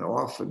 And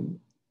often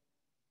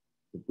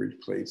the bridge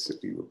plates that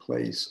we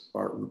replace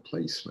are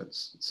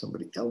replacements that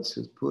somebody else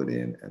has put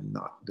in and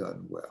not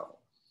done well.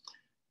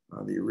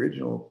 The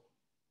original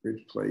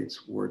bridge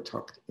plates were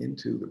tucked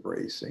into the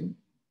bracing,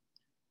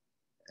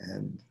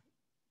 and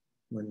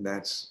when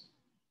that's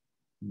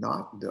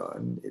not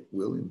done, it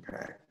will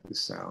impact the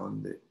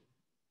sound. It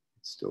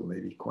still may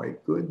be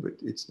quite good, but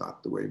it's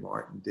not the way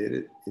Martin did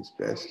it. It's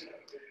best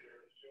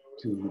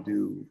to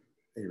do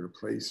a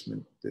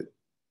replacement that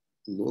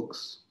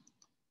looks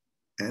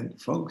and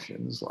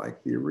functions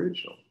like the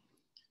original.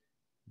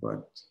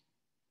 But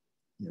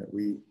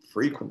we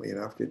frequently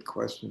enough get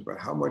questions about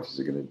how much is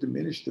it going to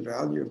diminish the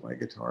value of my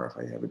guitar if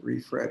I have it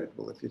refretted?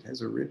 Well, if it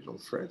has original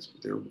frets,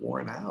 but they're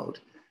worn out,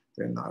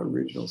 they're not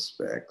original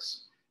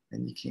specs,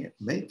 and you can't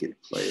make it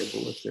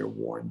playable if they're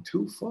worn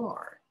too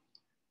far.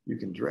 You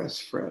can dress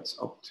frets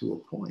up to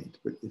a point,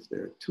 but if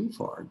they're too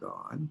far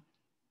gone,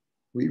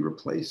 we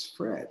replace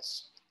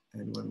frets.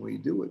 And when we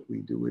do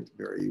it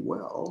very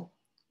well,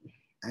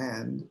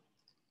 and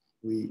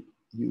we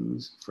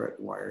use fret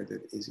wire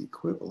that is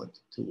equivalent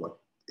to what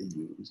they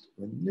used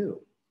when new.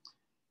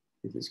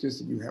 If it's just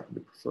that you happen to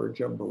prefer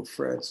jumbo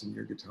frets and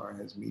your guitar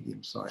has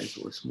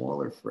medium-sized or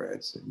smaller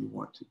frets and you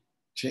want to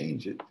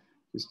change it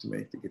just to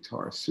make the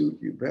guitar suit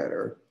you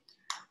better,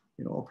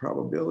 in all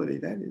probability,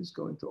 that is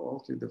going to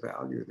alter the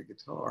value of the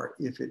guitar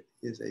if it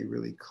is a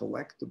really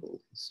collectible,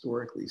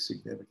 historically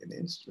significant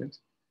instrument.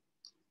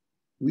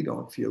 We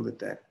don't feel that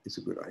that is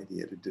a good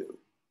idea to do.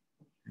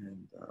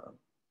 And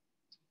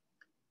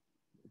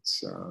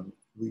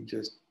we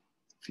just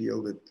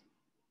feel that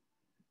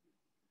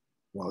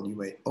while you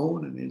may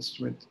own an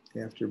instrument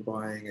after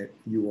buying it,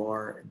 you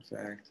are, in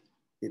fact,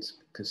 its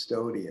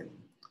custodian.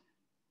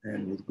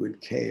 And with good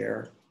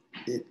care,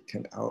 it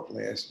can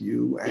outlast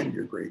you and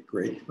your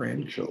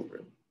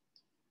great-great-grandchildren.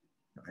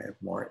 I have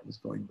Martins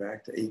going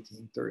back to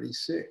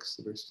 1836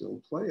 that are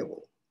still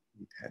playable.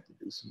 We've had to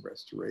do some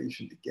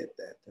restoration to get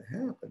that to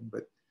happen,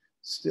 but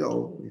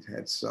still, we've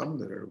had some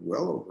that are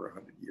well over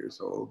 100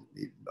 years old,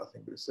 needed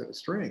nothing but a set of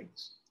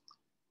strings.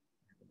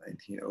 In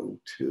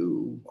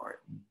 1902,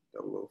 Martin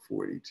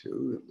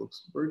 0042, it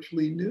looks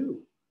virtually new.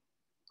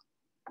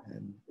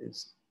 And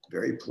it's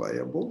very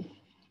playable.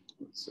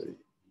 It's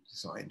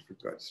designed for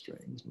gut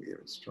strings. We have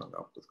it strung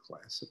up with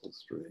classical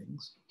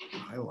strings,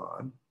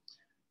 nylon,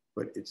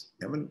 but it's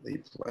eminently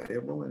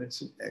playable and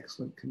it's in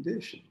excellent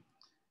condition.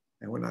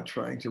 And we're not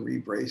trying to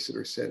rebrace it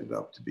or set it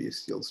up to be a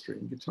steel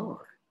string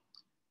guitar.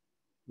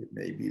 It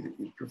may be that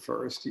you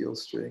prefer a steel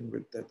string,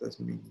 but that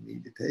doesn't mean you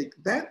need to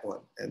take that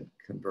one and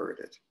convert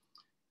it.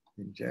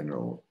 In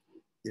general,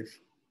 if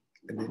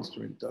an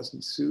instrument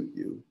doesn't suit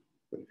you,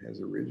 but it has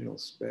original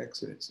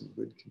specs and it's in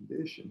good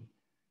condition,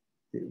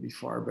 it would be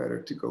far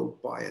better to go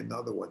buy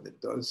another one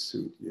that does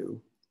suit you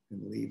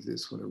and leave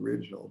this one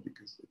original,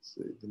 because it's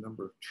the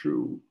number of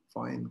true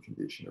fine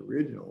condition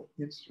original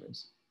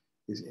instruments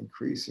is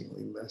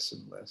increasingly less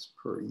and less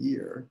per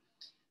year.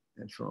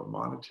 And from a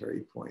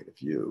monetary point of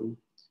view,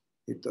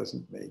 it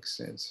doesn't make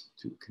sense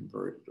to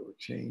convert it or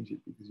change it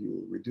because you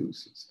will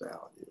reduce its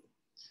value.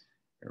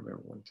 I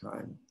remember one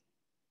time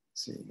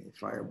seeing a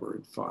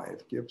Firebird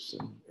 5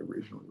 Gibson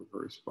original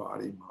reverse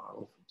body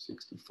model from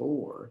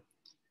 '64.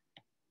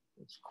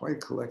 It's quite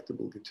a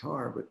collectible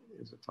guitar, but it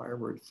was a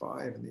Firebird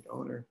 5 and the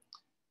owner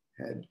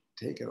had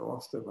taken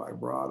off the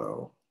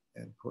vibrato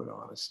and put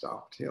on a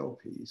stop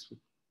tailpiece with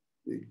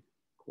big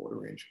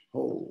 1/4-inch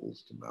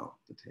holes to mount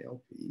the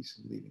tailpiece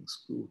and leaving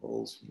screw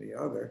holes from the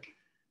other.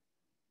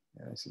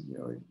 And I said, it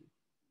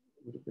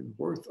would have been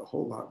worth a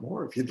whole lot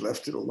more if you'd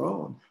left it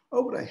alone.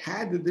 Oh, but I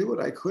had to do it.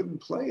 I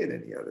couldn't play it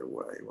any other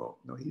way. Well,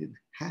 no, he didn't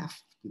have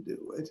to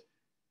do it.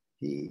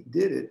 He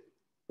did it,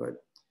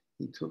 but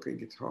he took a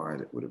guitar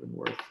that would have been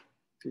worth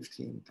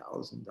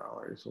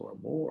 $15,000 or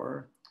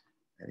more,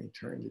 and he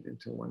turned it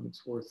into one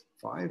that's worth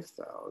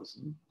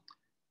 $5,000.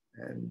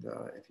 And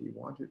if he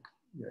wanted,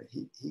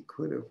 he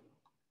could have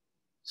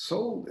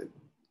sold it,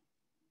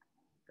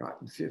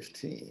 gotten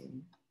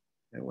 15,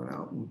 and went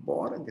out and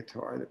bought a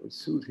guitar that would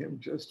suit him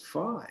just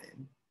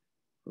fine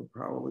for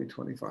probably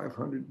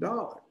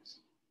 $2,500.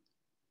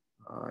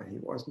 He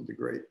wasn't a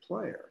great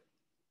player.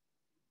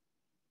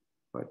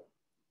 But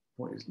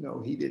the point is,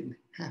 no, he didn't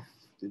have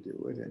to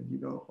do it, and you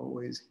don't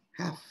always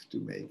have to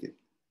make it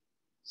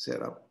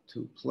set up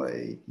to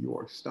play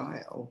your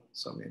style.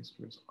 Some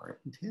instruments aren't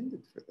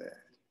intended for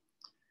that.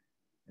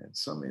 And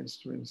some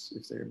instruments,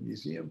 if they're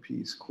museum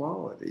piece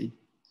quality,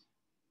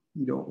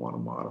 you don't want to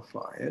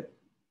modify it.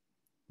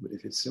 But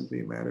if it's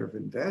simply a matter of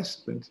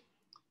investment,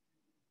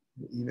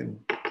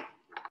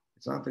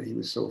 it's not that he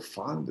was so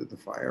fond of the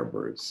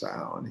Firebird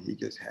sound, he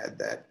just had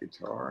that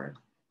guitar.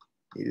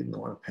 He didn't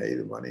want to pay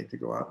the money to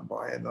go out and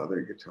buy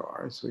another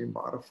guitar, so he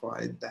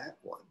modified that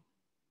one.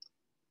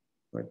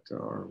 but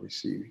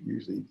receive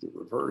usually the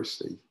reverse.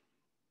 They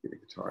get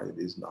a guitar that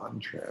is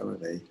non-trem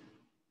and they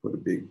put a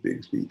big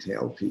Bigsby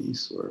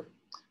tailpiece or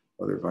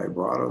other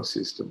vibrato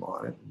system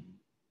on it and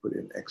put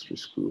in extra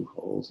screw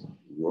holes and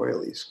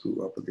royally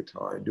screw up a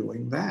guitar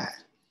doing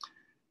that.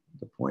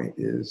 The point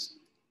is,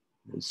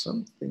 there's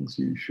some things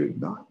you should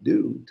not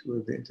do to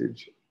a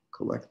vintage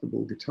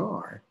collectible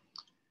guitar,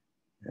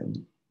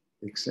 and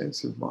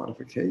extensive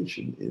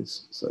modification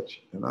is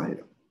such an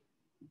item.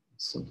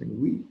 It's something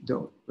we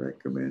don't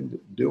recommend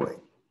doing.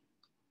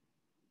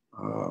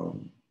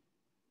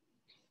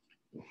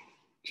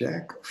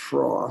 Jack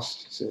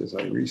Frost says,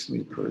 I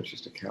recently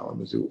purchased a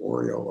Kalamazoo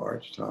Oriole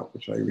archtop,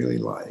 which I really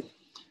like.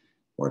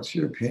 What's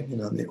your opinion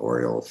on the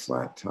Oriole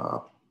flat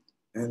top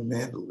and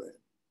mandolin?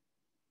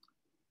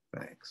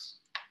 Thanks.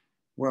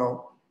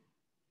 Well,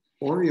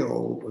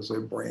 Oriole was a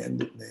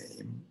brand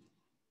name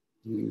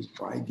used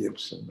by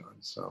Gibson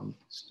on some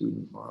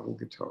student model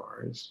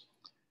guitars.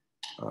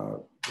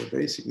 They're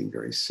basically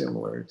very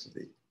similar to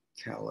the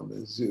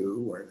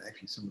Kalamazoo, or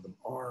actually some of them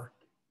are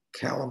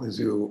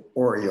Kalamazoo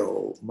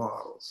Oriole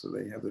models. So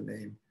they have the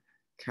name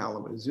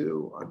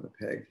Kalamazoo on the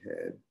peg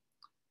head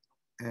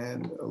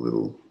and a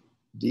little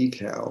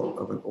decal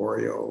of an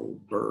Oriole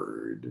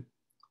bird.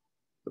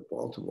 The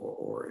Baltimore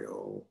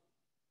Oriole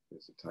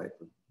is a type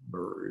of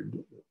bird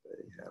that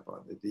they have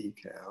on the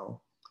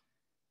decal.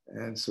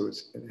 And so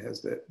it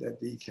has that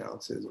decal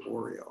says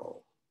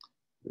Oriole.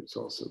 It's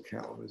also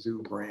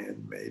Kalamazoo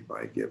brand made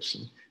by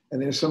Gibson.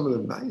 And there's some of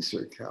the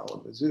nicer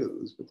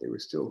Kalamazoos, but they were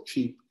still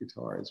cheap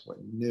guitars when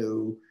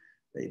new.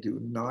 They do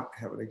not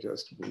have an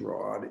adjustable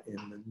rod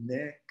in the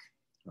neck.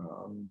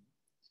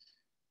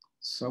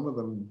 Some of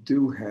them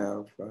do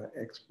have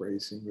X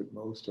bracing, but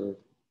most are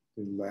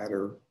the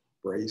ladder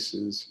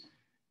braces.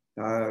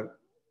 The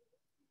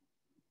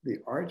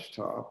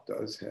archtop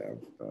does have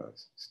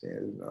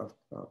standard enough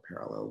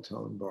parallel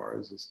tone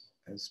bars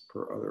as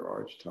per other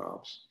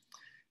archtops.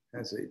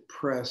 Has a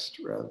pressed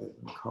rather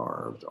than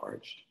carved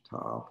arched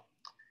top.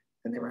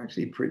 And they're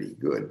actually pretty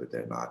good, but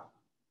they're not.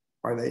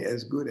 Are they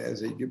as good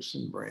as a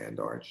Gibson brand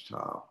arch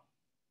top?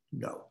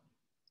 No.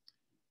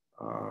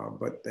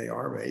 But they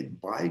are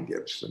made by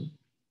Gibson,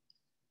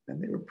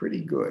 and they were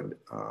pretty good.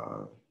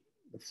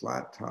 The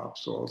flat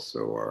tops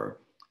also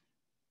are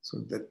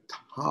sort of the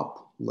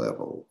top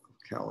level of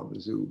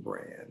Kalamazoo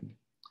brand.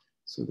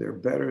 So they're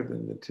better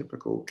than the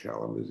typical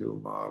Kalamazoo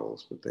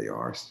models, but they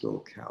are still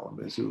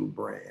Kalamazoo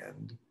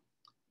brand.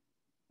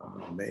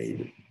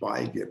 Made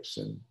by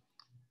Gibson,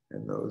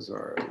 and those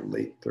are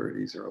late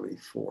 30s, early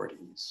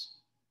 40s.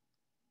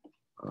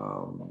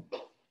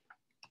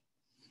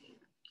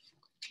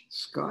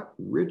 Scott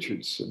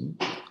Richardson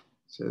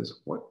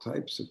says, what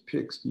types of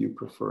picks do you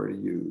prefer to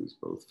use,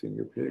 both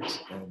finger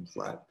picks and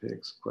flat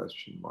picks,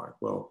 question mark.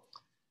 Well,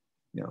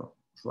 you know,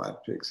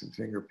 flat picks and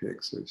finger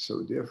picks are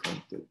so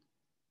different that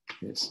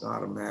it's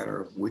not a matter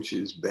of which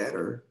is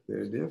better,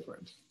 they're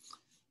different.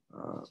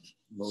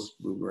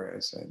 Most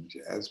bluegrass and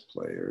jazz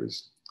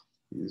players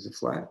use a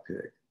flat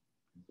pick.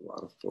 A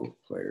lot of folk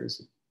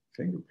players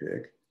finger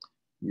pick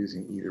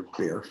using either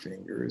bare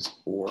fingers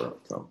or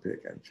thumb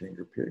pick and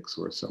finger picks,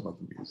 or some of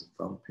them use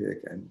a thumb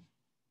pick and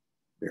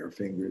bare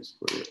fingers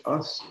for the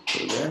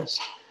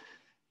rest.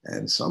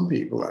 And some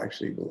people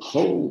actually will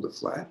hold a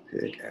flat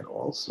pick and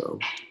also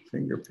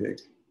finger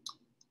pick.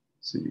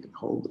 So you can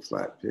hold the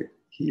flat pick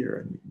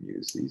here and you can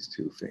use these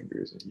two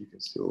fingers and you can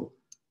still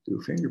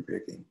do finger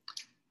picking.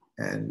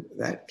 And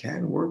that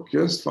can work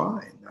just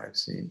fine. I've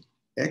seen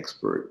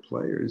expert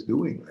players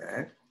doing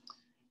that.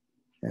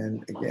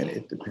 And again,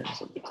 it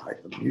depends on the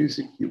type of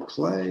music you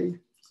play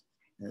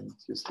and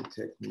just the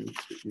technique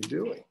that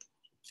you're doing.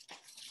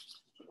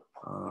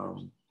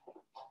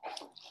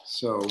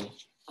 So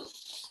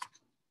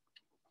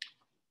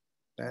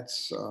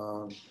that's,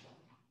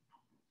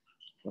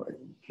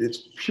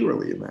 it's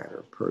purely a matter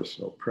of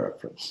personal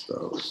preference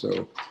though.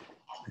 So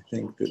I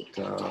think that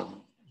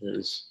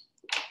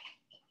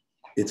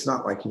it's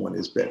not like one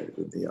is better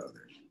than the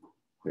other.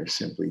 They're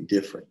simply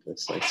different.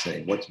 It's like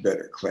saying, what's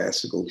better,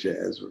 classical,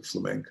 jazz, or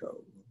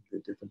flamenco?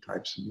 They're different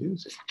types of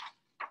music,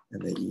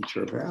 and they each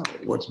are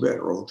valid. What's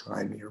better,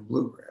 old-timey or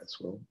bluegrass?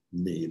 Well,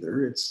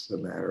 neither. It's a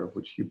matter of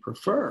which you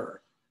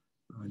prefer.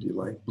 Do you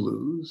like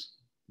blues?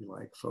 Do you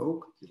like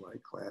folk? Do you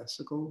like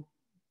classical?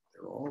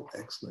 They're all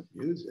excellent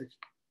music,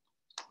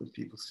 but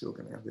people still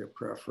can have their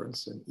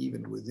preference. And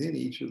even within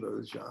each of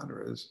those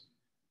genres,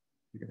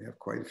 you can have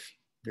quite a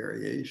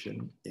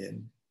variation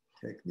in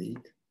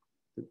technique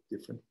that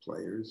different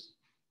players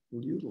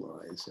will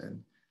utilize.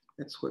 And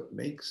that's what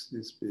makes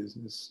this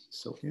business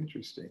so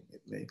interesting.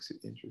 It makes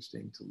it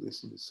interesting to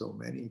listen to so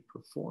many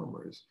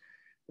performers.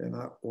 They're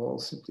not all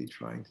simply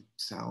trying to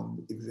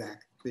sound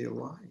exactly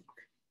alike.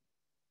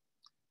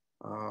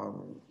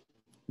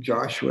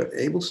 Joshua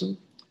Abelson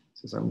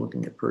says, I'm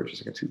looking at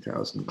purchasing a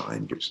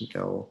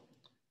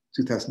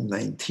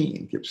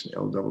 2019 Gibson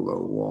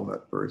L00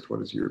 walnut burst.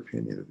 What is your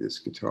opinion of this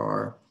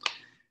guitar?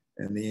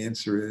 And the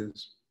answer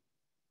is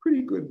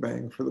pretty good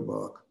bang for the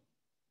buck.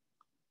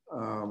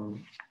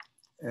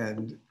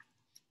 And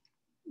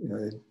you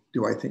know,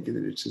 Do I think that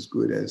it's as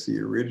good as the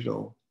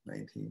original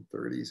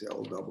 1930s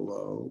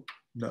L00?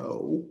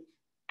 No,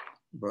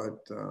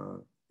 but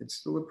it's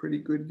still a pretty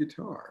good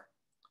guitar.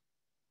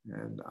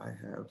 And I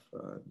have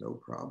no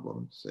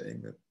problem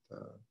saying that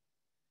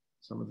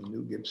some of the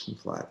new Gibson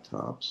flat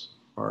tops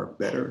are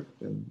better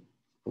than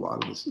a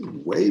lot of this,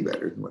 way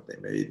better than what they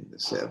made in the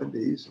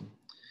 70s, and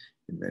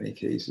in many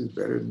cases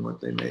better than what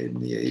they made in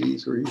the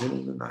 80s or even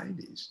in the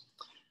 90s.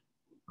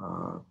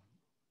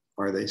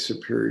 Are they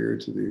superior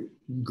to the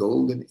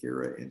golden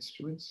era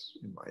instruments?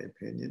 In my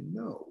opinion,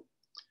 no.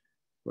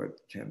 But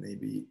can they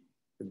be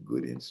a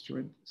good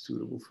instrument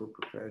suitable for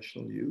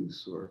professional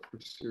use or for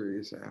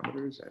serious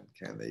amateurs? And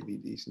can they be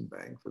decent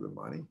bang for the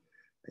money?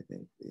 I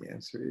think the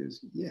answer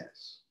is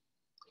yes.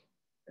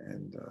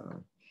 And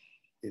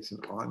it's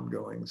an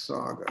ongoing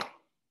saga.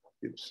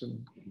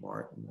 Gibson,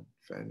 Martin,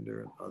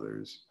 Fender, and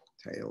others,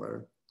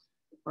 Taylor,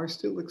 are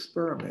still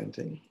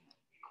experimenting.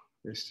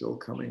 They're still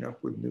coming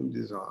up with new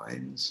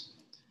designs.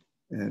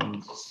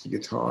 And the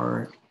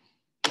guitar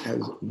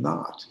has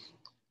not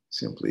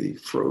simply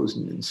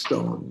frozen in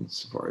stone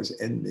as far as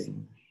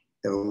ending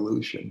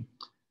evolution.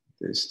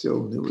 There's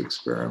still new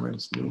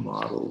experiments, new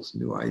models,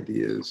 new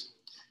ideas.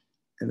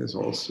 And there's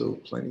also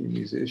plenty of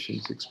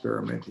musicians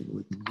experimenting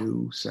with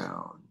new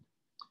sound.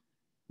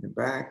 And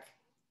back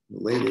in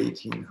the late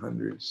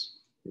 1800s,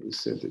 it was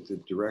said that the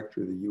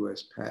director of the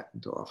US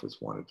Patent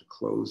Office wanted to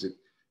close it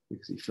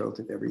because he felt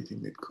that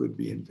everything that could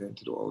be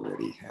invented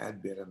already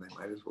had been, and they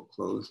might as well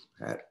close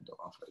the patent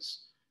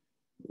office.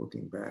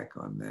 Looking back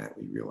on that,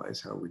 we realize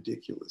how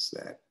ridiculous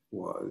that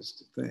was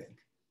to think.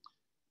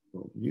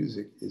 Well,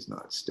 music is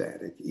not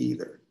static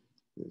either.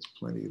 There's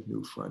plenty of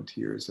new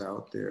frontiers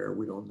out there.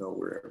 We don't know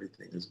where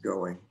everything is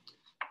going.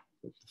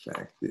 But the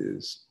fact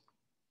is,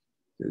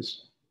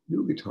 there's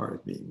new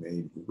guitars being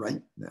made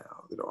right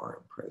now that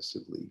are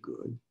impressively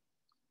good.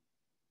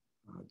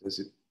 Does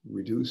it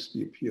reduce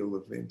the appeal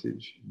of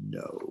vintage?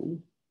 No.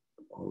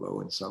 Although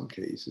in some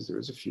cases,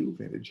 there's a few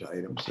vintage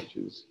items such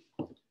as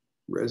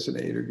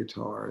resonator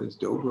guitars,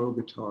 dobro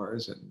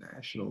guitars, and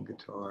national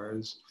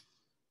guitars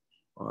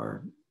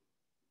are,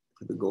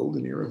 for the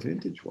golden era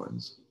vintage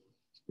ones,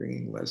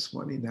 bringing less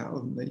money now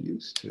than they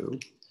used to.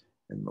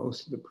 And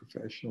most of the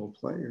professional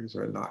players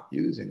are not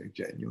using a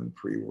genuine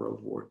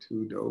pre-World War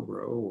II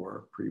dobro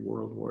or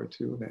pre-World War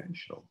II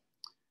national.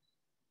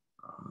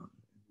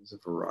 There's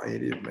a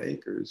variety of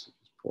makers.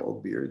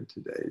 Paul Beard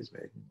today is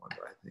making one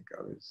that I think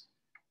of as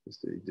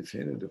just a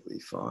definitively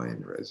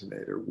fine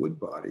resonator wood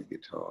body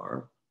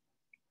guitar.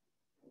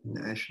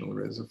 National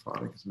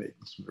Resophonic is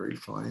making some very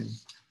fine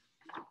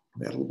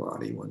metal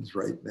body ones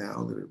right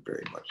now that are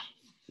very much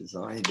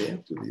designed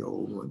after the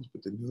old ones,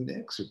 but the new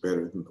necks are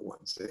better than the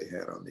ones they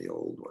had on the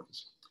old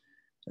ones.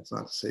 That's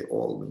not to say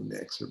all new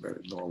necks are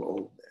better than all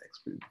old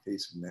necks, but in the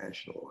case of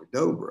National or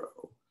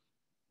Dobro,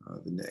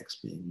 the necks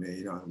being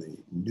made on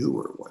the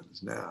newer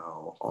ones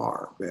now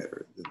are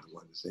better than the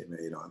ones they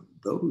made on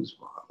those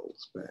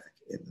models back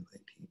in the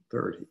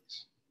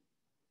 1930s.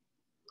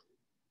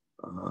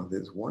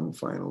 There's one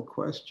final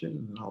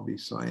question, and I'll be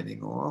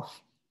signing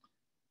off.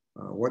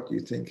 What do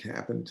you think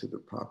happened to the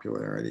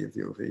popularity of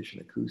the Ovation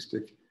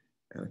acoustic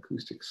and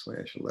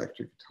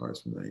acoustic/electric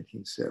guitars from the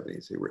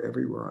 1970s? They were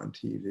everywhere on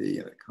TV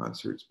and at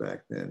concerts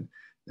back then.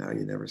 Now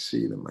you never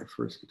see them. My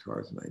first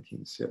guitars in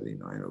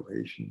 1979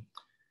 Ovation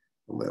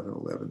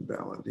 1111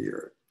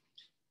 Balladeer.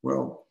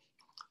 Well,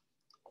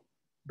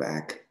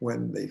 back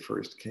when they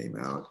first came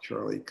out,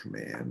 Charlie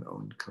Kaman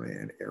owned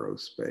Kaman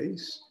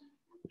Aerospace,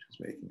 which was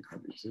making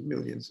hundreds of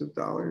millions of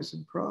dollars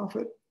in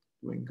profit,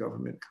 doing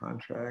government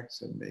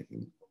contracts and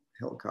making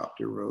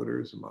helicopter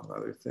rotors, among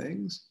other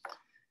things.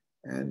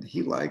 And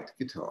he liked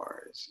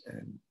guitars,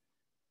 and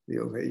the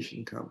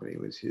Ovation Company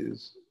was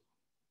his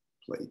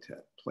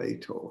play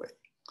toy.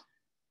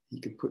 He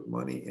could put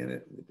money in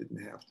it, and it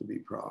didn't have to be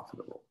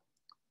profitable.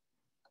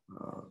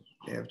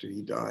 After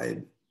he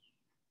died,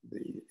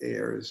 the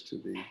heirs to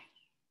the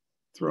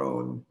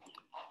throne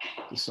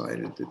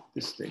decided that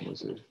this thing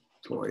was a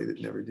toy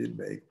that never did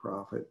make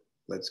profit.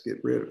 Let's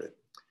get rid of it.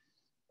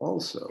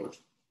 Also,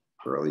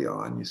 early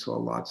on, you saw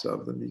lots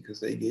of them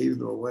because they gave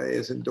them away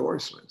as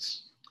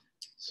endorsements.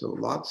 So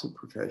lots of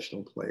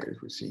professional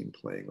players were seen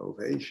playing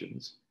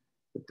Ovations,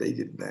 but they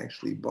didn't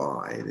actually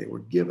buy, they were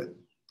given.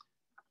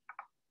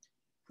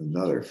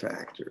 Another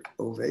factor,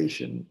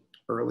 Ovation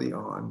early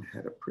on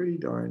had a pretty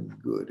darn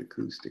good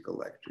acoustic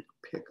electric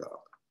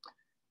pickup,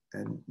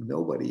 and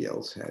nobody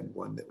else had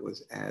one that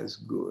was as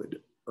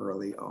good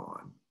early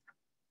on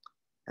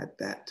at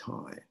that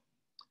time.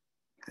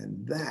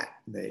 And that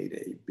made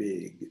a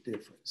big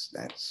difference.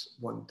 That's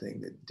one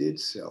thing that did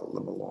sell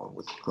them, along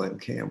with Glenn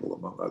Campbell,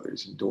 among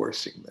others,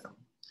 endorsing them.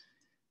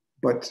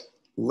 But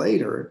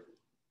later,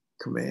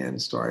 Kaman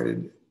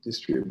started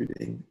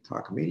distributing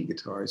Takamine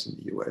guitars in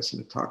the US,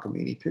 and the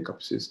Takamine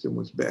pickup system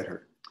was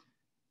better.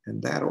 And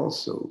that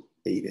also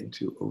ate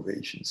into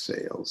Ovation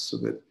sales, so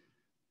that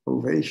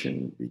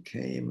Ovation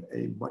became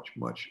a much,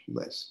 much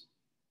less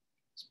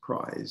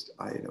prized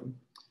item.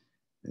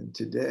 And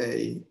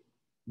today,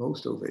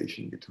 most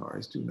Ovation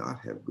guitars do not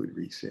have good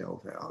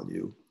resale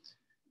value.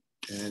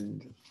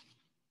 And,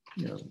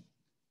 you know,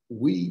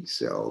 we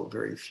sell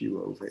very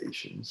few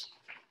Ovations,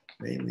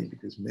 mainly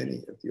because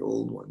many of the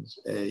old ones,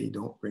 A,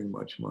 don't bring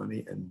much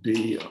money, and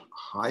B, a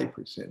high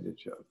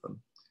percentage of them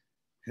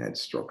had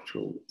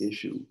structural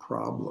issue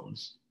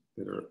problems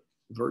that are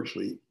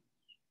virtually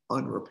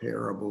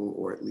unrepairable,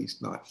 or at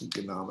least not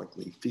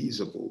economically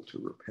feasible to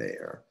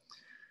repair.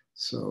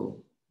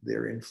 So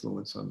their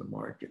influence on the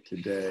market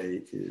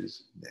today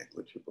is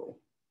negligible.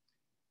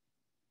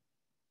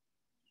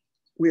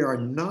 We are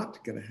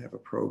not going to have a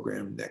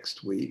program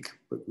next week,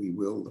 but we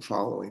will the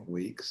following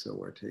week. So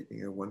we're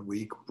taking a 1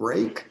 week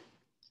break.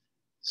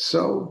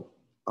 So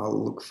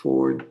I'll look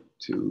forward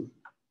to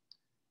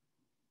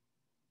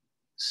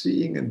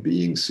seeing and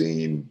being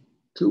seen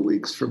 2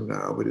 weeks from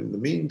now. But in the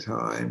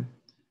meantime,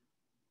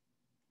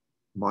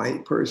 my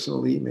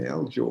personal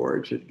email,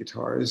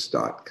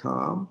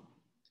 george@guitars.com.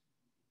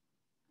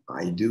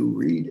 I do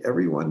read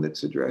everyone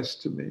that's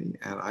addressed to me,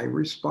 and I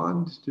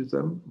respond to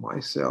them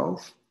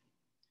myself.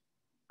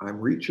 I'm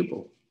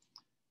reachable.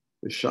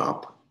 The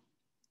shop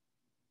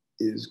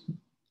is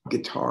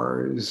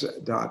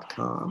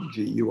guitars.com,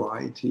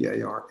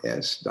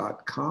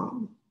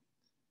 guitars.com.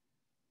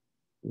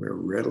 We're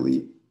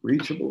readily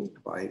reachable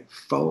by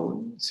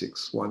phone,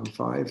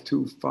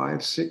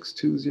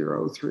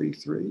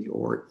 615-256-2033,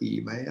 or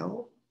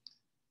email.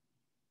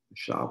 The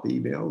shop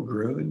email,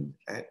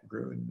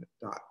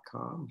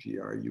 gruhn@gruhn.com,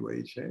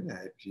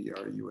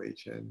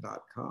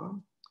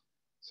 gruhn@gruhn.com.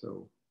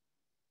 So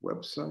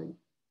website,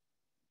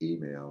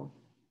 email,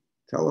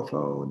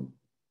 telephone,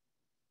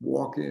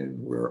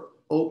 walk-in, we're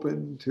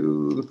open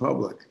to the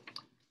public.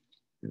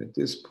 And at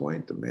this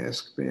point, the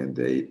mask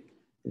mandate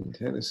in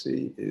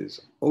Tennessee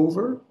is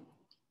over,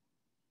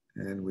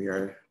 and we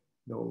are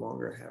no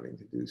longer having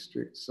to do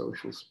strict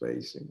social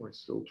spacing. We're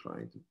still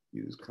trying to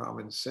use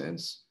common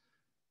sense,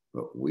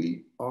 but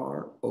we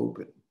are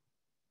open.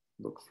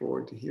 Look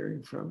forward to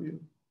hearing from you.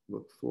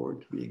 Look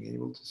forward to being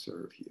able to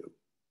serve you.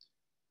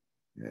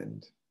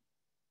 And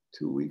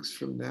 2 weeks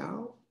from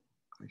now,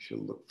 I shall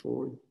look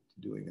forward to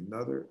doing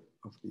another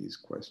of these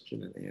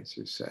question and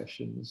answer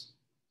sessions.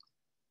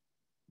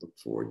 Look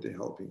forward to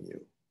helping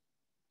you.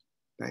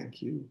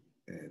 Thank you,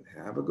 and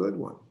have a good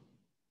one.